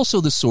was also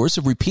the source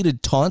of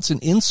repeated taunts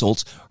and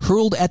insults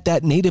hurled at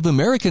that Native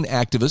American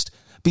activist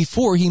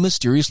before he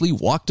mysteriously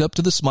walked up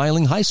to the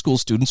smiling high school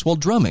students while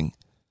drumming.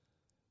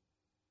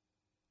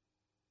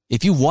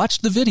 If you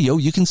watched the video,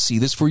 you can see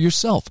this for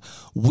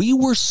yourself. We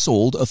were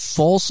sold a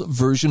false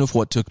version of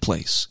what took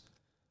place.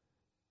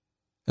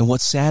 And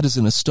what's sad is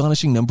an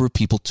astonishing number of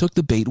people took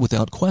the bait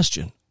without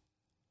question.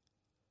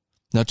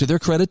 Now, to their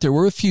credit, there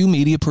were a few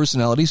media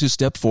personalities who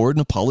stepped forward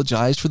and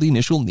apologized for the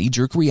initial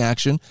knee-jerk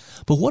reaction.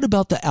 But what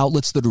about the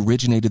outlets that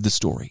originated the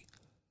story?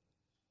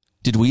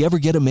 Did we ever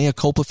get a mea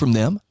culpa from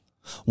them?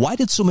 Why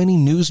did so many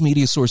news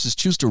media sources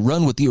choose to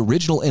run with the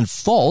original and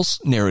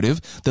false narrative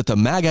that the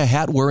MAGA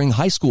hat-wearing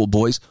high school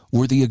boys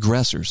were the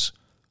aggressors?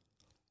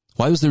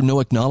 Why was there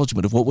no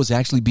acknowledgement of what was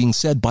actually being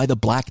said by the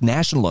black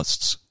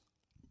nationalists?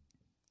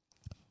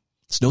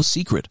 It's no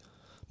secret.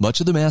 Much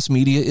of the mass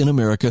media in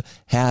America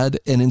had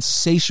an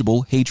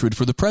insatiable hatred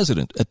for the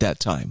president at that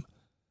time.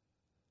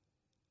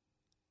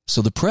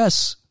 So the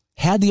press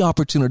had the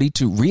opportunity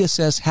to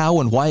reassess how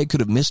and why it could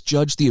have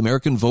misjudged the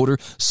American voter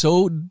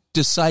so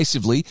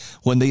decisively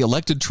when they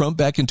elected Trump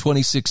back in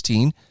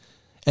 2016,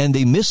 and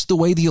they missed the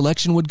way the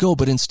election would go,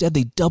 but instead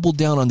they doubled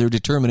down on their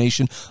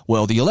determination.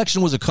 Well, the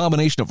election was a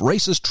combination of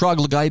racist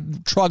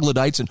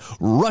troglodytes and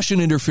Russian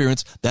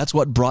interference. That's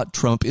what brought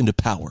Trump into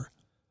power.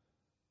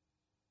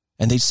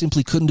 And they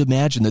simply couldn't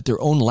imagine that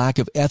their own lack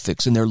of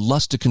ethics and their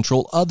lust to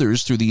control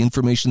others through the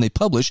information they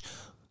publish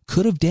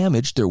could have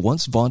damaged their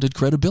once vaunted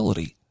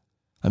credibility.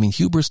 I mean,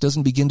 hubris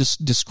doesn't begin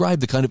to describe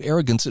the kind of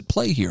arrogance at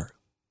play here.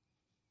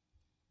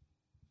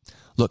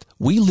 Look,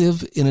 we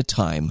live in a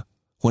time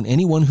when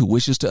anyone who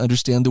wishes to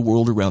understand the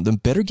world around them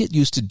better get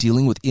used to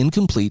dealing with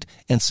incomplete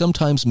and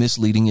sometimes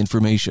misleading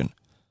information.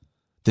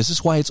 This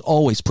is why it's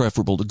always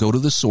preferable to go to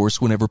the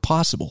source whenever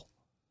possible.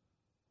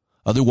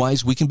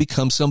 Otherwise, we can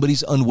become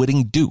somebody's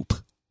unwitting dupe.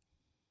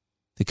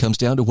 It comes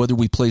down to whether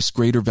we place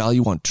greater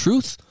value on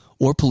truth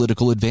or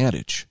political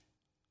advantage.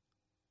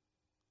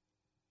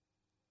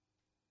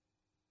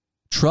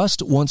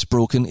 Trust, once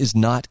broken, is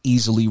not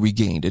easily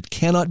regained. It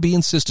cannot be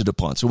insisted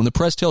upon. So when the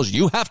press tells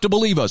you have to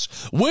believe us,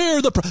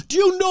 we're the press. Do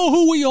you know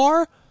who we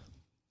are?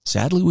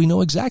 Sadly, we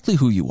know exactly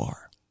who you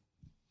are.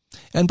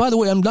 And by the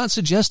way, I'm not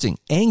suggesting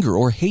anger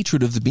or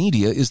hatred of the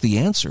media is the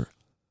answer.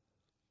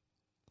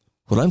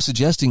 What I'm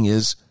suggesting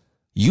is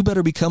you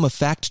better become a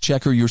fact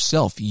checker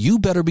yourself. You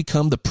better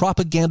become the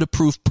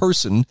propaganda-proof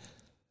person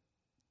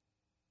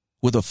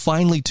with a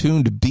finely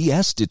tuned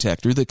BS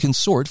detector that can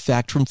sort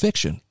fact from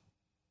fiction.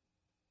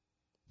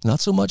 Not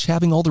so much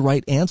having all the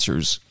right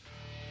answers.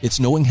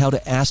 It's knowing how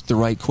to ask the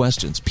right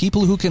questions.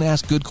 People who can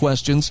ask good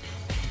questions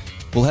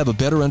will have a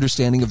better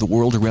understanding of the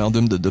world around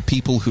them than the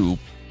people who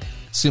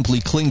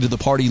simply cling to the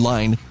party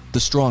line the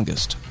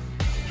strongest.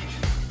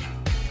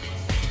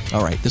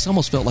 All right, this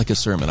almost felt like a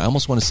sermon. I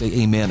almost want to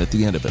say amen at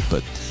the end of it,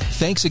 but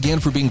thanks again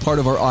for being part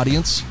of our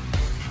audience.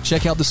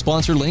 Check out the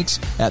sponsor links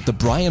at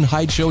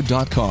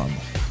thebrianhydeshow.com.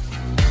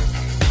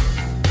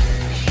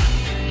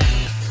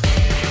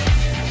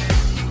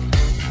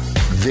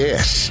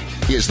 This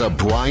is The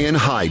Brian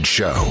Hyde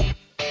Show.